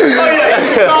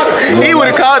 He would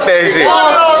have caught that shit.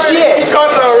 He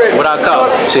caught it already. What I caught?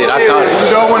 Shit, I caught it.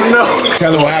 You don't want to know.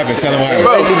 Tell him what happened. Tell him what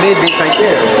happened.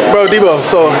 Bro, Debo,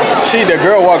 so the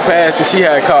girl walked past and she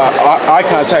had eye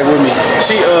contact with me.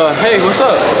 She, hey, what's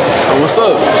up? What's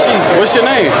up? What's your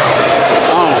name?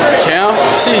 Cam.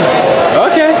 Okay.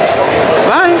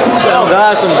 Bye. Oh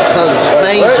God, some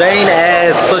plain Jane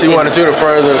ass. She wanted you to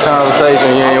further the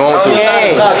conversation. You ain't want to.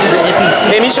 Talk to the NPC.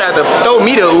 Then he tried to throw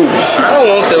me the oop. I don't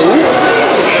want the oop.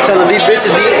 Tell them these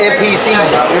bitches be NPCs.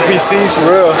 NPCs for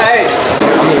real. Hey. I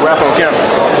need to rap on camera.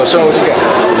 So show what you got.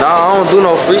 Nah, I don't do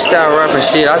no freestyle rapping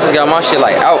shit. I just got my shit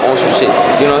like out on some shit.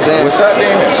 You know what I'm saying? What's up,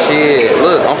 then? Shit,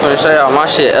 look, I'm finna show y'all my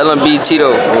shit. LMB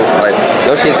Tito. Like,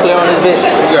 your shit clear on this bitch?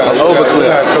 You got Over clear. You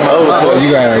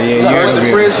got it, yeah. You First got it.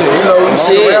 impression, you know, you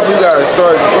see rap, you gotta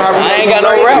start. I ain't got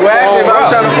no rap. You asked me if I'm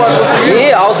trying to fuck with some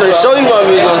music. Yeah, I was finna show you my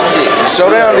music on some shit.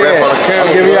 Show down there.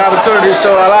 Give me the opportunity to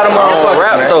show a lot of I don't motherfuckers.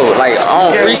 rap though, like, I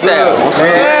don't freestyle.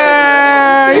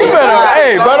 Man, you better,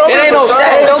 hey, bro, don't It ain't no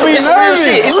sad, don't be it's real nervous.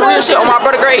 shit. It's real shit on my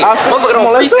brother grade. Motherfucker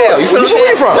don't freestyle. You feel what I'm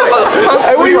saying?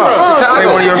 Hey, where you from? Say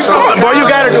one of your songs. Boy, you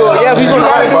gotta do it. Yeah, we gonna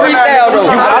Freestyle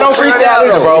though. I don't freestyle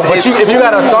either, bro. But if you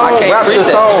got a song, I can't rap your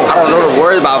freestyle. song. I don't know the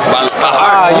words by heart.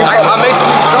 I make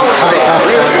some songs for that.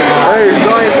 Real shit. Hey,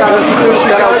 go ahead and shout out some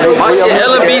shit. My shit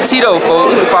LMB Tito,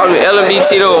 folks. You can follow me LMB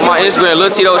Tito on my Instagram, Lil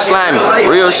Tito Slimy.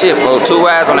 Real shit, folks. 2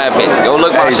 eyes on that bitch. Go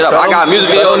look my shit up. I got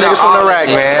music videos niggas from the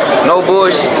rack, man. No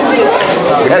bullshit.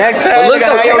 Next time, Look you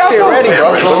gotta though, have your check shit out ready, bro.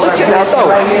 Look check out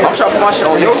though. I'm trying to put my shit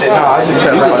on your shit.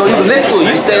 So you can listen to it.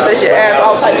 You can say that shit ass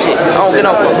all type shit. I don't get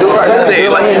no fuck. Do it right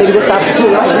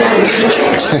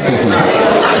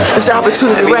It's an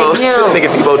opportunity right now. Nigga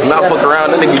Debo do not fuck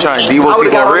around. That nigga trying to Debo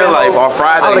people in real life on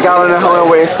Friday. I would've got on the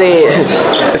hallway and said,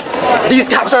 these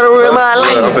cops trying to ruin my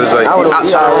life. I would've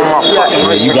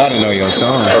Yeah, you gotta know your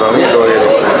song.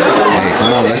 Hey,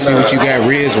 come on, let's see what you got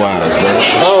Riz-wise,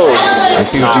 bro. Let's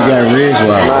see what you got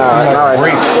Riz-wise.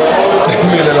 Break.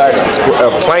 Meaning like a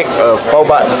plank of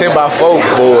 10x4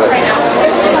 board.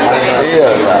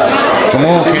 Come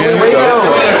on, Cam.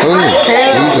 Who? Who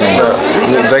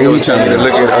you talking about?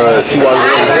 Look at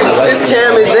This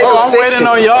Cam is Jacob I'm waiting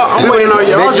on y'all. I'm waiting on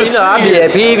y'all. Bitch, you know I be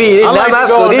at PV. I like to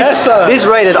go on that side. This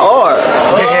rated R.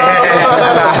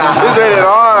 This rated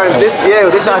R. This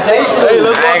our sex. Hey,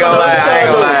 let's I ain't gonna lie.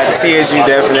 TSU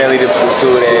definitely the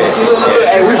school that.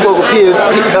 Hey, we broke a PV.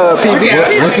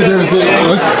 What's the difference?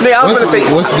 What's the difference in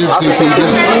PV? What's the difference in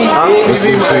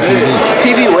PV?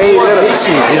 PV way better.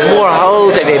 It's more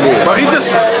hoes than they do. Bro, he just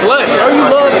a slut. Bro, you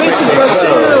love bitches, bro.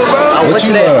 Chill, bro. What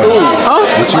you love? Huh?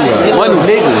 What you love? One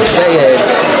nigga.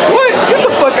 What? Get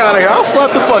the fuck out of here. I'll slap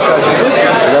the fuck out of you.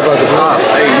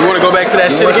 Hey, you wanna go back to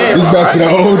that shit again? It's back to the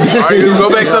old days. Alright, you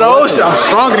go back to the old shit. I'm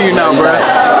stronger than you now, bro.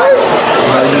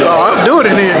 Oh, I'm doing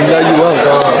it here.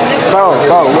 Bro,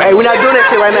 hey, we're not doing that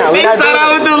shit right now. We're not doing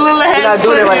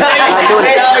it right now. We're not doing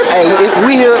it. Hey,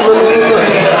 we here. Look.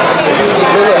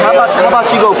 How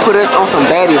about you go put us on some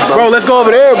baddies, bro? Bro, let's go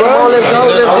over there, bro. Come on, let's go.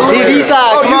 PV side,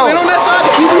 Oh, come you on. been on that side?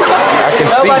 The PV side? I can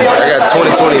see. I got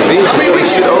 20/20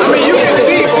 vision. I mean, you can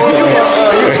see.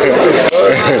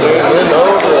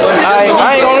 I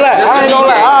ain't gonna lie.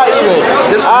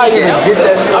 I even get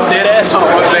that. I'm dead ass on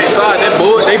that side.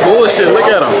 They bullshit. Look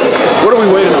at them. What are we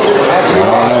waiting on? I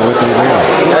don't know what they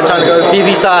doing. I'm trying to go to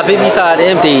PV side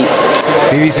empty.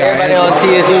 PV side. Everybody on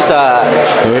TSU side.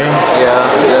 For real? Yeah.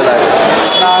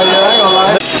 Nah, yeah, I ain't gonna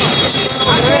lie.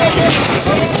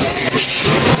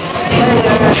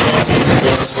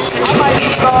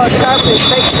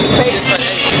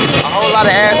 A whole lot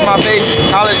of ass in my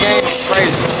face. College games,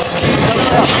 crazy.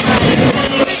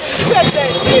 Check that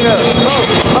shit up.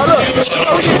 Oh, look. We like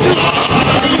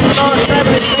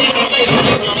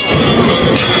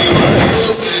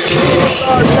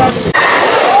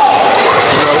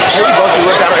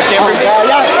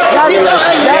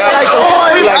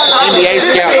some NBA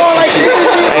scouts or some shit.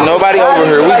 Ain't nobody over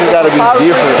here. We just gotta be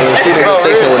different and sit in a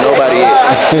section where nobody is.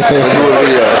 And do a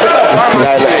video.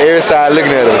 Like every side looking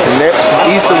at us. From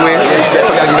east to west, except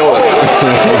for north.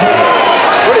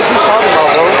 What is he talking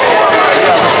about, bro?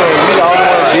 I'm saying we all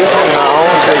want different in our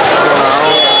own section.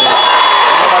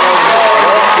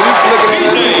 East looking at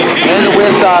us. And the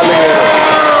west side looking at us.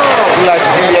 We like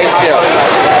some NBA scouts.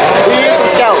 We is some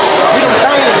scouts. We some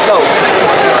things though.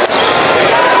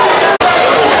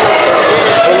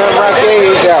 And them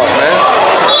rackets out, man.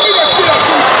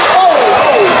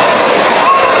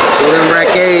 So them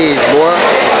rackets, boy.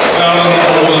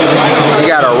 You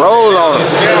got a roll on them.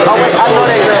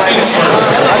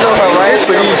 Just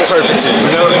for these purposes, you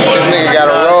know. This nigga got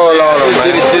a roll on them, man.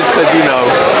 Did it just cause you know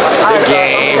the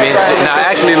game and shit. Nah, I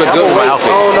actually look good with my outfit.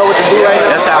 I don't know what to do right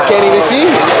now. That's how I can't even see.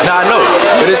 Nah, I know,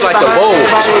 but it's like the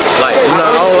bulge. Like, you know,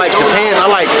 I don't like the pants. I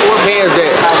like pants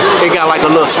that it got like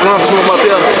a little scrump to them up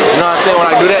here. You know what I'm saying? When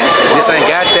I do that, this ain't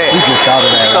got that. We just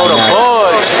started that. So the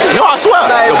bulge, no, I swear,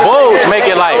 the bulge make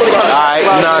it like, alright,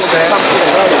 you know what I'm saying?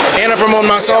 And I promote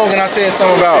my song and I said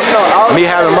something about me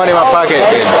having money in my pocket.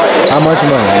 And how much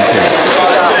money you said?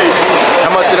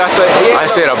 how much did I say? I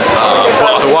said a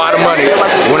lot of money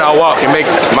when I walk and make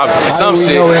my some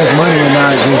shit. How do we know it's money and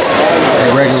not just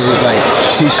a regular like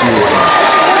tissue or something?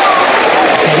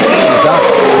 I can't see the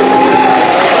doctor.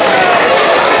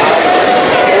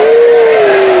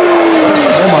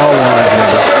 Them all ones,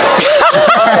 nigga.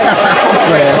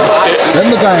 Them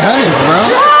look like honeys, bro.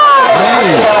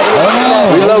 Hey, hold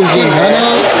on. We low key, honey.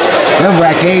 Them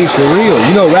rackets for real.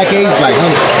 You know rackets like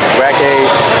honeys.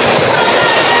 Rackets.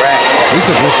 This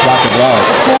is a good spot to vlog.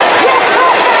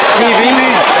 PV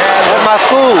at my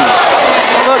school.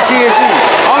 Fuck TSU.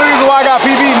 Only reason why I got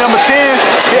PV number 10,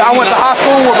 yeah, I went to high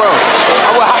school with bro.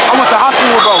 I went to high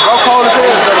school with bro. Bro cold as hell.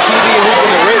 Got a PV and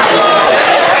hooping and red.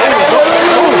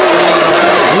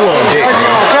 You on dick,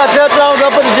 man. Tell Jones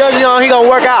up put the jersey on, he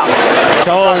gonna work out.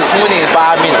 Tone 20 in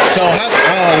 5 minutes. Tone, I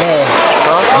don't know.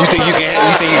 Huh? You think you can handle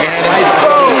it?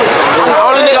 I'm the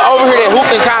only nigga over here that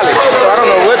hooped in college, so I don't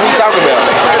know what we talking about.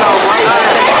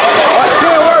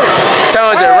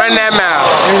 Tell you, run that mile.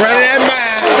 Running that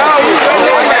mile.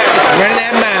 Running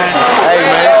that mile. Hey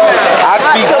man, I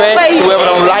speak facts. Whoever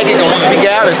don't like it gonna speak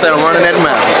out and say I'm running that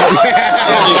mile.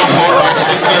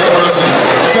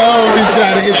 Tone be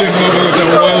trying to hit this mother with the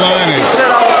one-liners.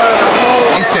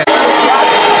 It's that.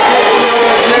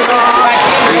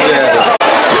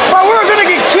 Bro, we're gonna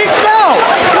get kicked out.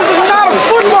 This is not a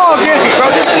football game, bro.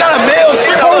 This is not a male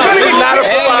shit. We're gonna get Not a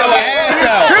Hey, your ass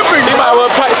out. tripping. You might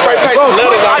well spray paint some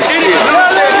letters on this shit.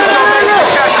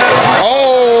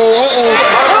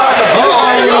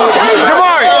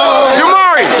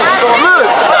 Jamari, look.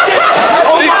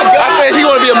 I said she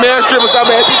wanna be a male stripper so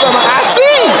bad. She told me, I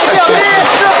see.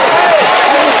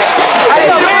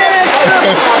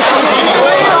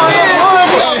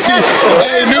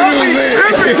 Hey, Nudu lit.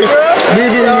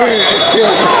 Nudu lit.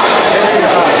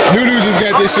 Nudu just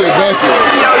got this shit busted.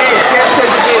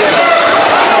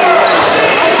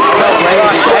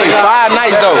 Hey, 5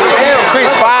 nights though.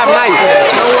 Chris, 5 nights.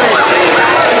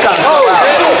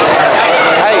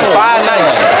 Hey, 5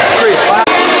 nights. Chris, 5.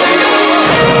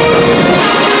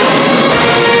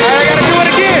 I gotta do it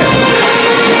again.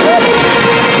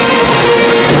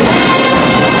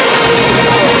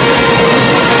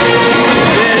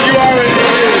 Yeah, you already did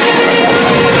it.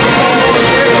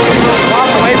 Walk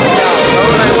away from y'all, bro.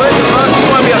 Like, what the fuck? You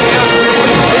wanna be a male stripper?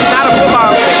 It's not a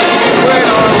football game. We're in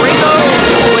a Rico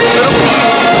with little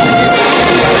kids.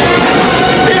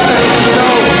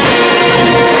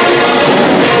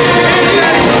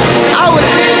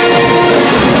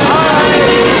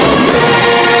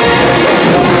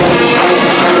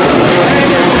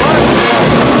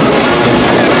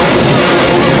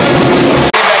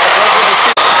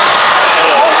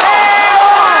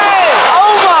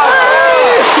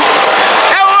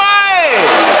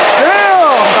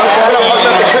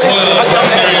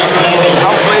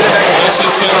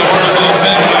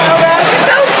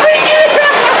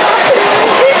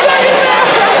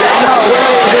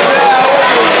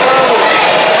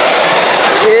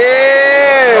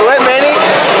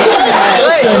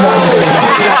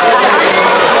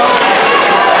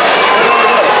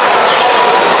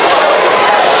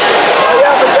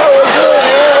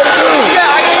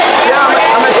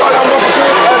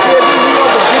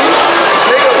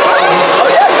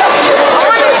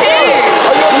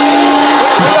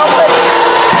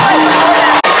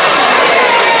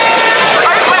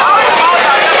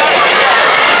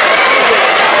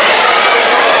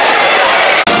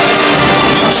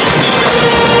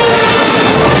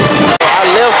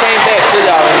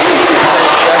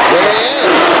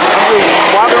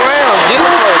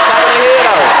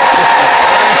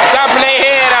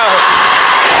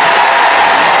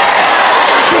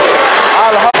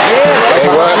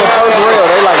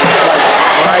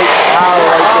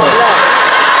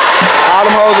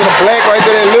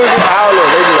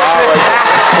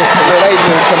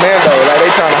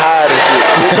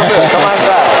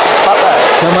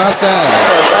 outside.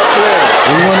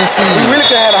 We want to see you. We really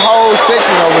could have had a whole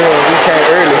section over here if we came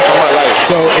early. On my life.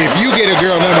 So if you get a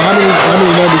girl number, how many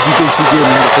numbers you think she getting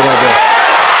for that day?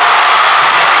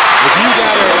 If you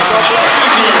got her,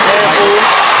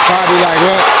 probably like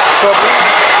what?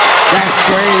 That's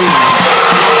crazy.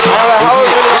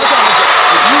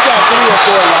 If you got 3 or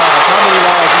 4 lines, how many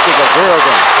lines you think a girl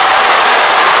got?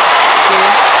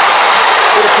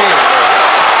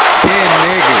 10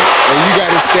 niggas, and you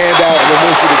gotta stand out in the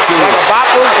midst of the team. Like a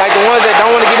bopper, like the ones that don't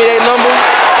want to give me their number,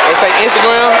 they say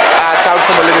Instagram, I talk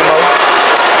to them a little bit more.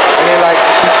 And then like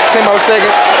 10 more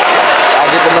seconds, I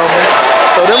get the number.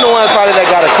 So them the ones probably that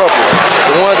got a couple.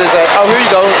 The ones that say, oh, here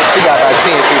you go, she got about 10,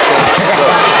 15. So,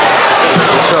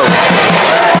 for sure.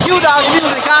 Q-Dog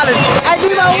music college. Hey,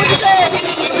 D-Mo, what you saying?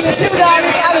 Q-Dog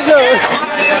in college.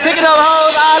 Picking up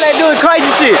hoes, all that doing crazy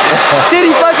shit.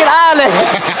 Titty fucking island.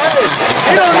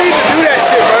 You don't need to do that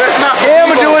shit, bro. That's not for Cam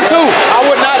would do it too. I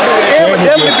would not do that. Cam would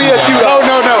definitely be a Q-Dog.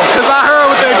 No. Because I heard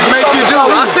what they make you do.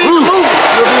 I seen the movie.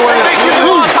 They make you do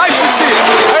all types of shit.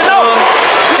 Hey, no.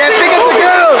 Can't pick up the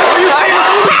girl. You seen the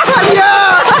movie?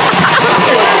 Yeah.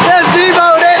 That's D-Mo,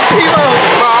 that's D-Mo.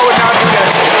 Bro, I would not do that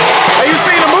shit. Have you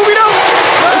seen the movie, though?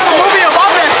 It's a movie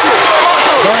about that shit.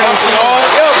 Burn and sand.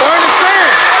 Yeah, burn and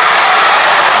sand.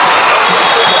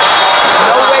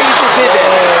 No way you just did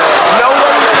that. No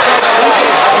way.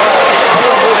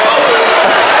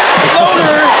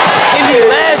 Floater in the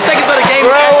last seconds of the game.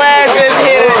 Bro, ass just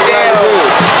hit it down.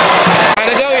 Time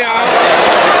to go, y'all.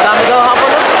 Time to go hop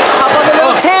on the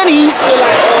little tannies. You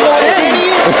know what a tanny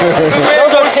is?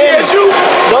 Those are tannies.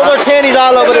 Those are tannies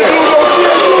all over there.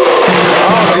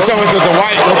 You tell me with the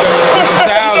white with the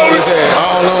towel on his head. I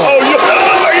don't know. Oh, yeah.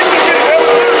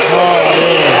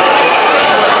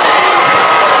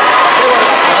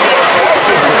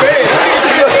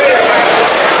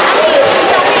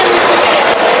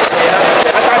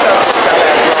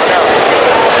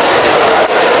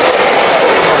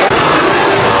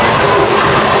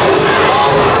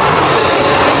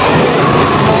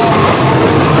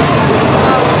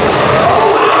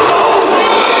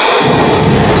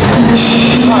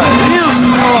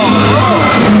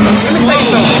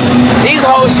 These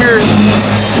hoes here,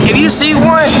 if you see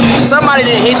one, somebody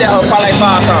didn't hit that hoe probably like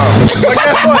 5 times. But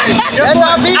guess what?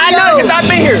 I know, because I've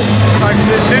been here.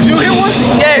 Did you hit one?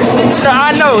 Yes. No,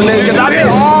 I know, nigga, because I've been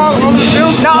all on the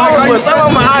field. No, but some of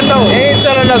them I know. They ain't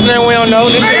telling us that we don't know.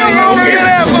 This Hey, you don't get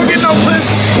ass, don't get no pussy.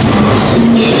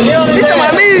 He tell my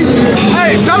knees.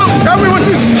 Hey, tell me what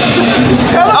you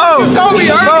told me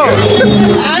earlier.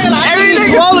 Every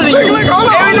nigga, Look, hold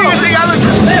on. every nigga think I look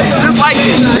just like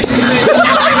this.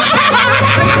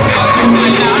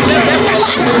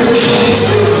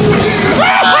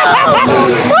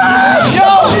 Yo,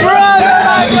 brother,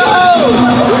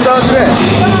 Who told you that?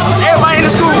 Everybody in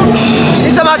the school.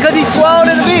 he's talking about because he's swollen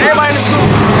in the beat. Everybody in the school.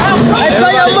 Hey,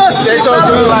 play your muscle. They told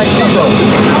you like Tito.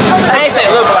 I ain't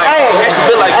saying look like. Actually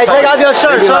built like. Hey, take off your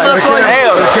shirt. Show us what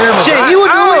Hell. shit, he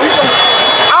would do it.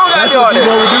 I don't got to do all that. I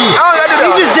don't got to do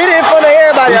He all just did it in front of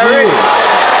everybody already.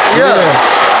 Yeah.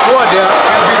 What, damn?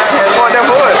 Going there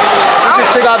for what? He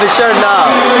just took off his shirt now.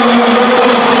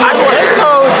 I just want They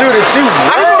told you to do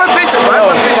I just want a picture,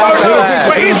 bro.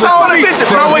 But he told me,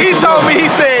 bro, what he told me, he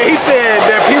said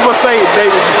that people say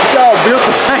y'all built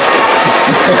the same.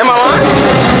 Am I lying?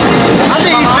 I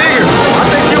think he's bigger. I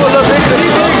think you a little bigger than he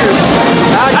bigger.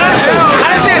 I just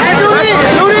said, Hey,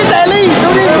 do this, at least. Do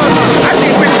this. I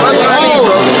think picture was on I need,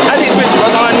 bro. I think picture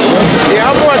was on I need. Yeah,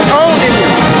 I'm more toned than you.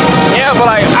 Yeah, but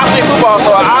like, I play football,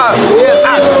 so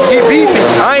He beefy.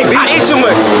 I ain't beefy. I eat too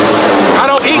much. I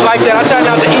don't eat like that. I try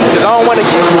not to eat because I don't want to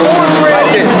get cornbread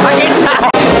like that. I eat.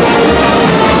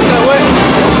 So what?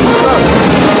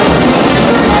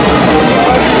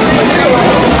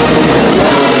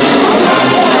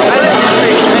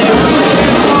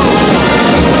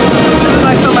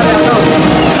 Like somebody I know.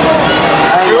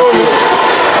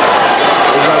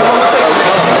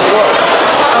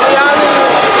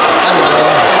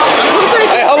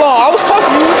 Hey, hold on. I was talking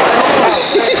to you.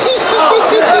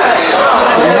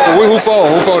 Who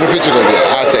phone the picture gonna be?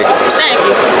 I'll take it. Thank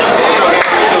you.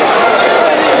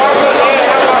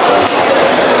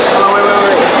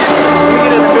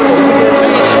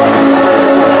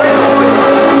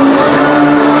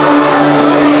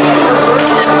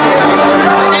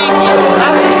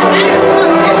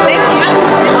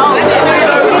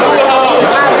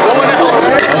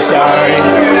 I'm sorry.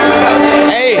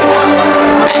 Hey,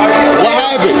 what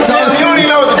happened? You don't even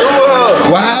know what to do with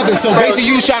her. What happened? So basically,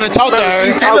 you was trying to talk to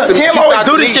her. Cam always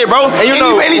do this shit, bro. And you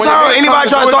know, anytime anybody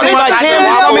try to talk to me like Cam,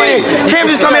 come in. Cam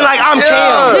just come in like I'm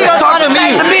Cam. Talk to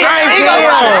me. I ain't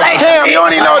Cam. Cam, you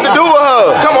don't even know what to do with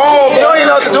her. Come on, you don't even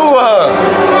know what to do with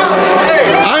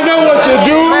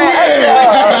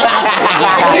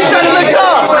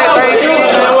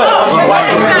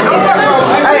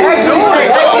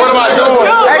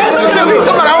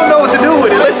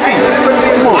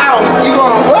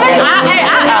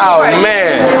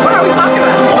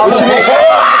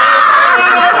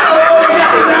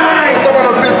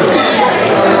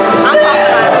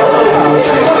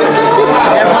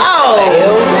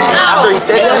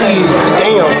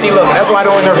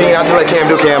don't intervene. I just let Cam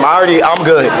do Cam. I'm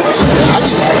good. I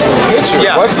just asked for a picture.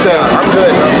 Yeah. What's the? I'm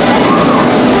good.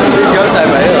 It's your type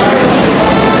right here.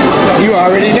 You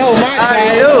already know my type.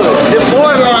 I do. The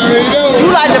porn. You already know. You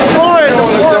like the porn.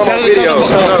 Tell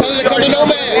her to come to no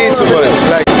man. Ain't too much.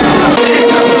 Like.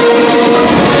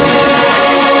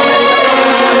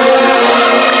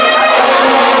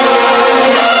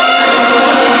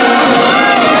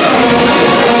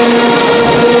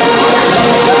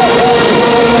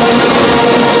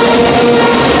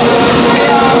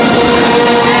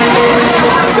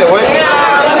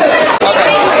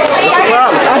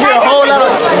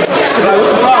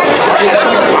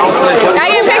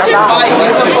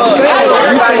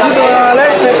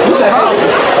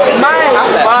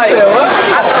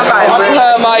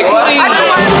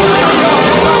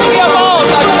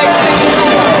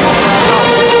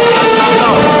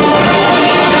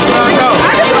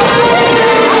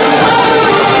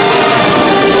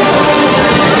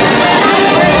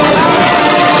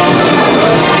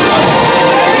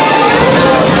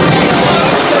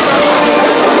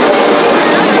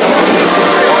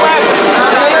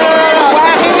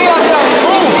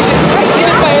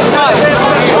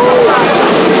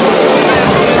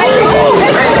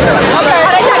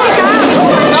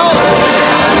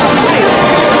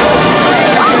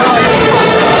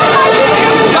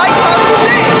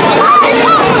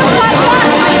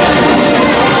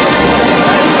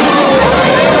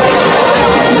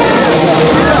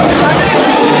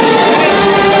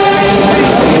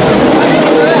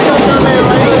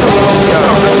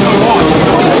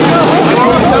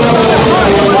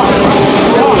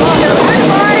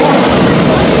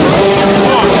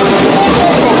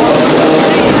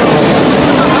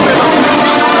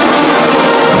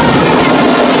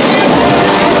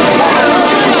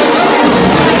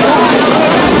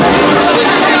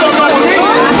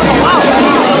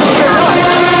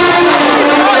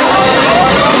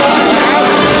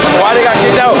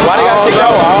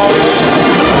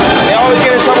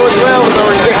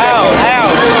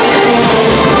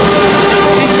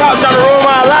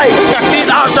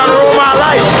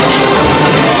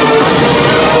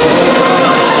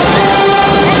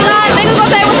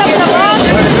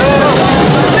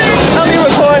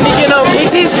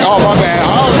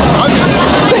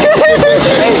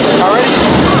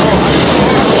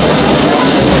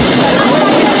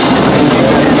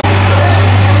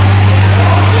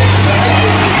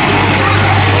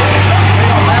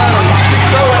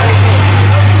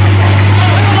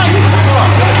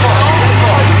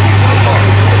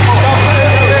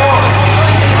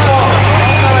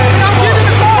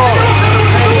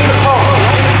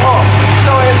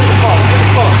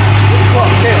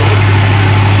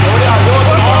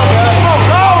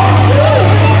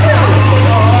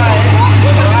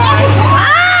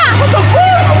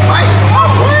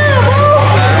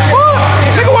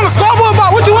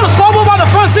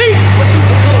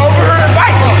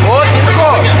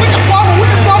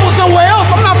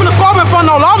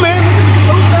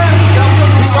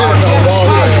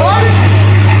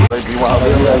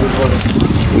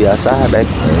 We outside, baby.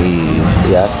 Hey.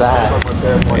 We outside.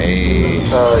 Hey.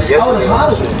 Yesterday or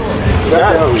some shit.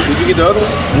 Did you get the other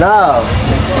one? No.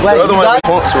 Wait, The other one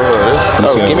punks for her.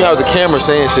 Oh, get me out the camera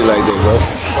saying shit like that, bro.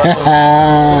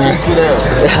 You see that?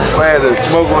 I had to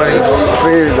smoke one of these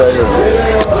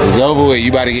It's over with. You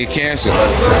about to get canceled.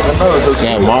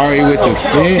 Got Mari with the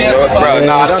fin. Bro,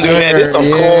 nah, don't do that. This some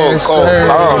cool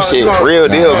shit. Real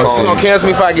deal. You gonna cancel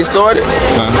me if I get started?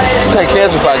 You can't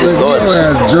cancel me if I get started. Your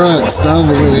ass drunk,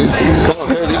 stumbling and shit. Come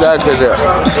on, man, you gotta cut that.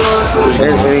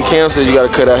 When he cancels, you gotta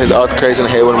cut out his altercation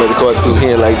and head when he made the call too.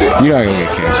 He ain't like that. You're not gonna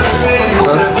get canceled for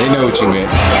that. They know what you meant.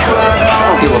 I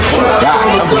don't give a fuck. I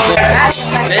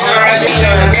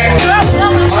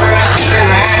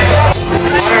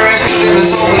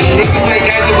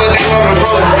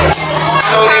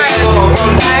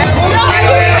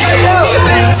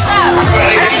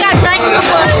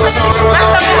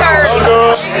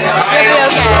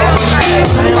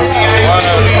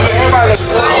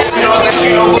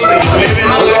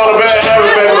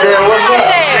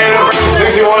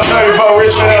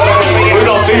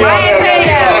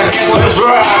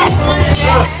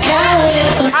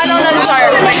don't know the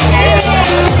part.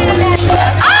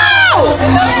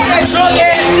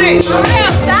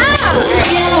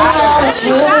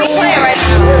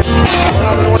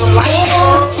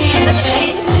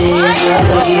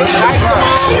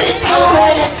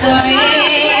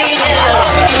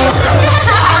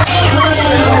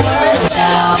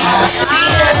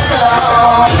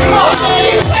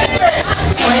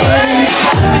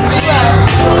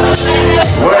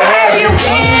 Where have you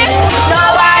been?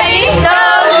 Nobody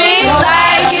knows me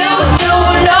like you do.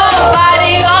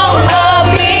 Nobody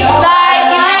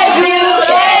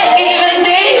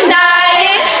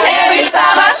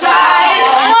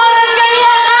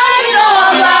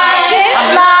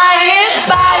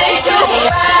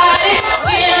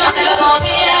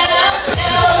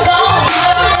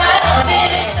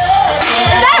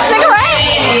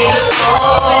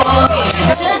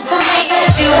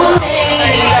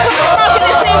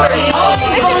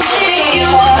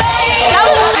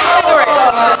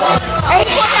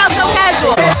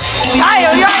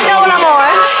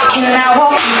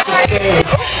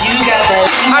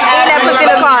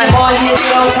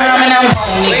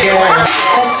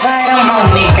That's right, I'm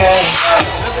on it, girl. Shut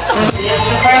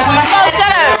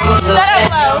up. Shut up,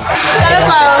 Flo. Shut up,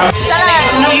 Flo. Shut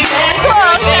up.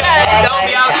 Flo, shut up. Don't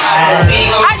be outside.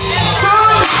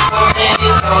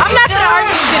 I'm not gonna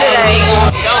argue with you today.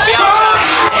 Don't be outside.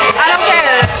 I don't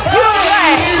care. You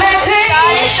what?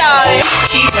 Sorry.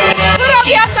 You don't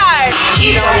be outside.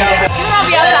 You don't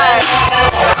be outside.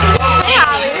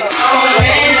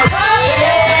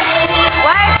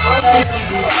 What?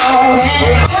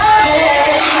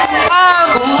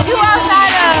 You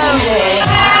outside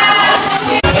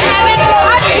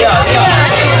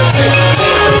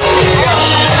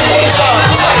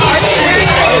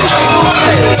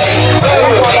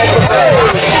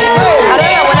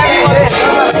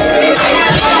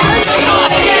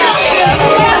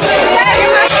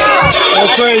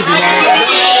Crazy, man.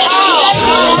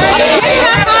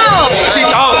 She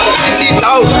thought.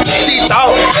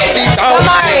 I'm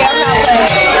alright, I'm not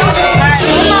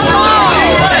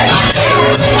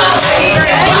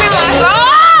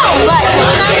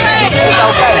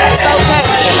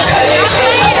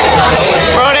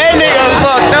Bro, that nigga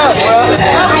fucked up, bro.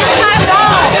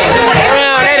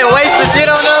 Damn, they done waste the shit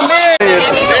on them, man.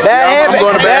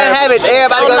 Bad habits.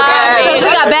 Everybody go to bad habits. We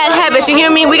got bad habits, you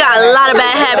hear me? We got a lot of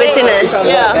bad habits in us.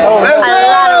 Yeah.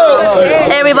 Let's go.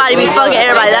 Everybody be fucking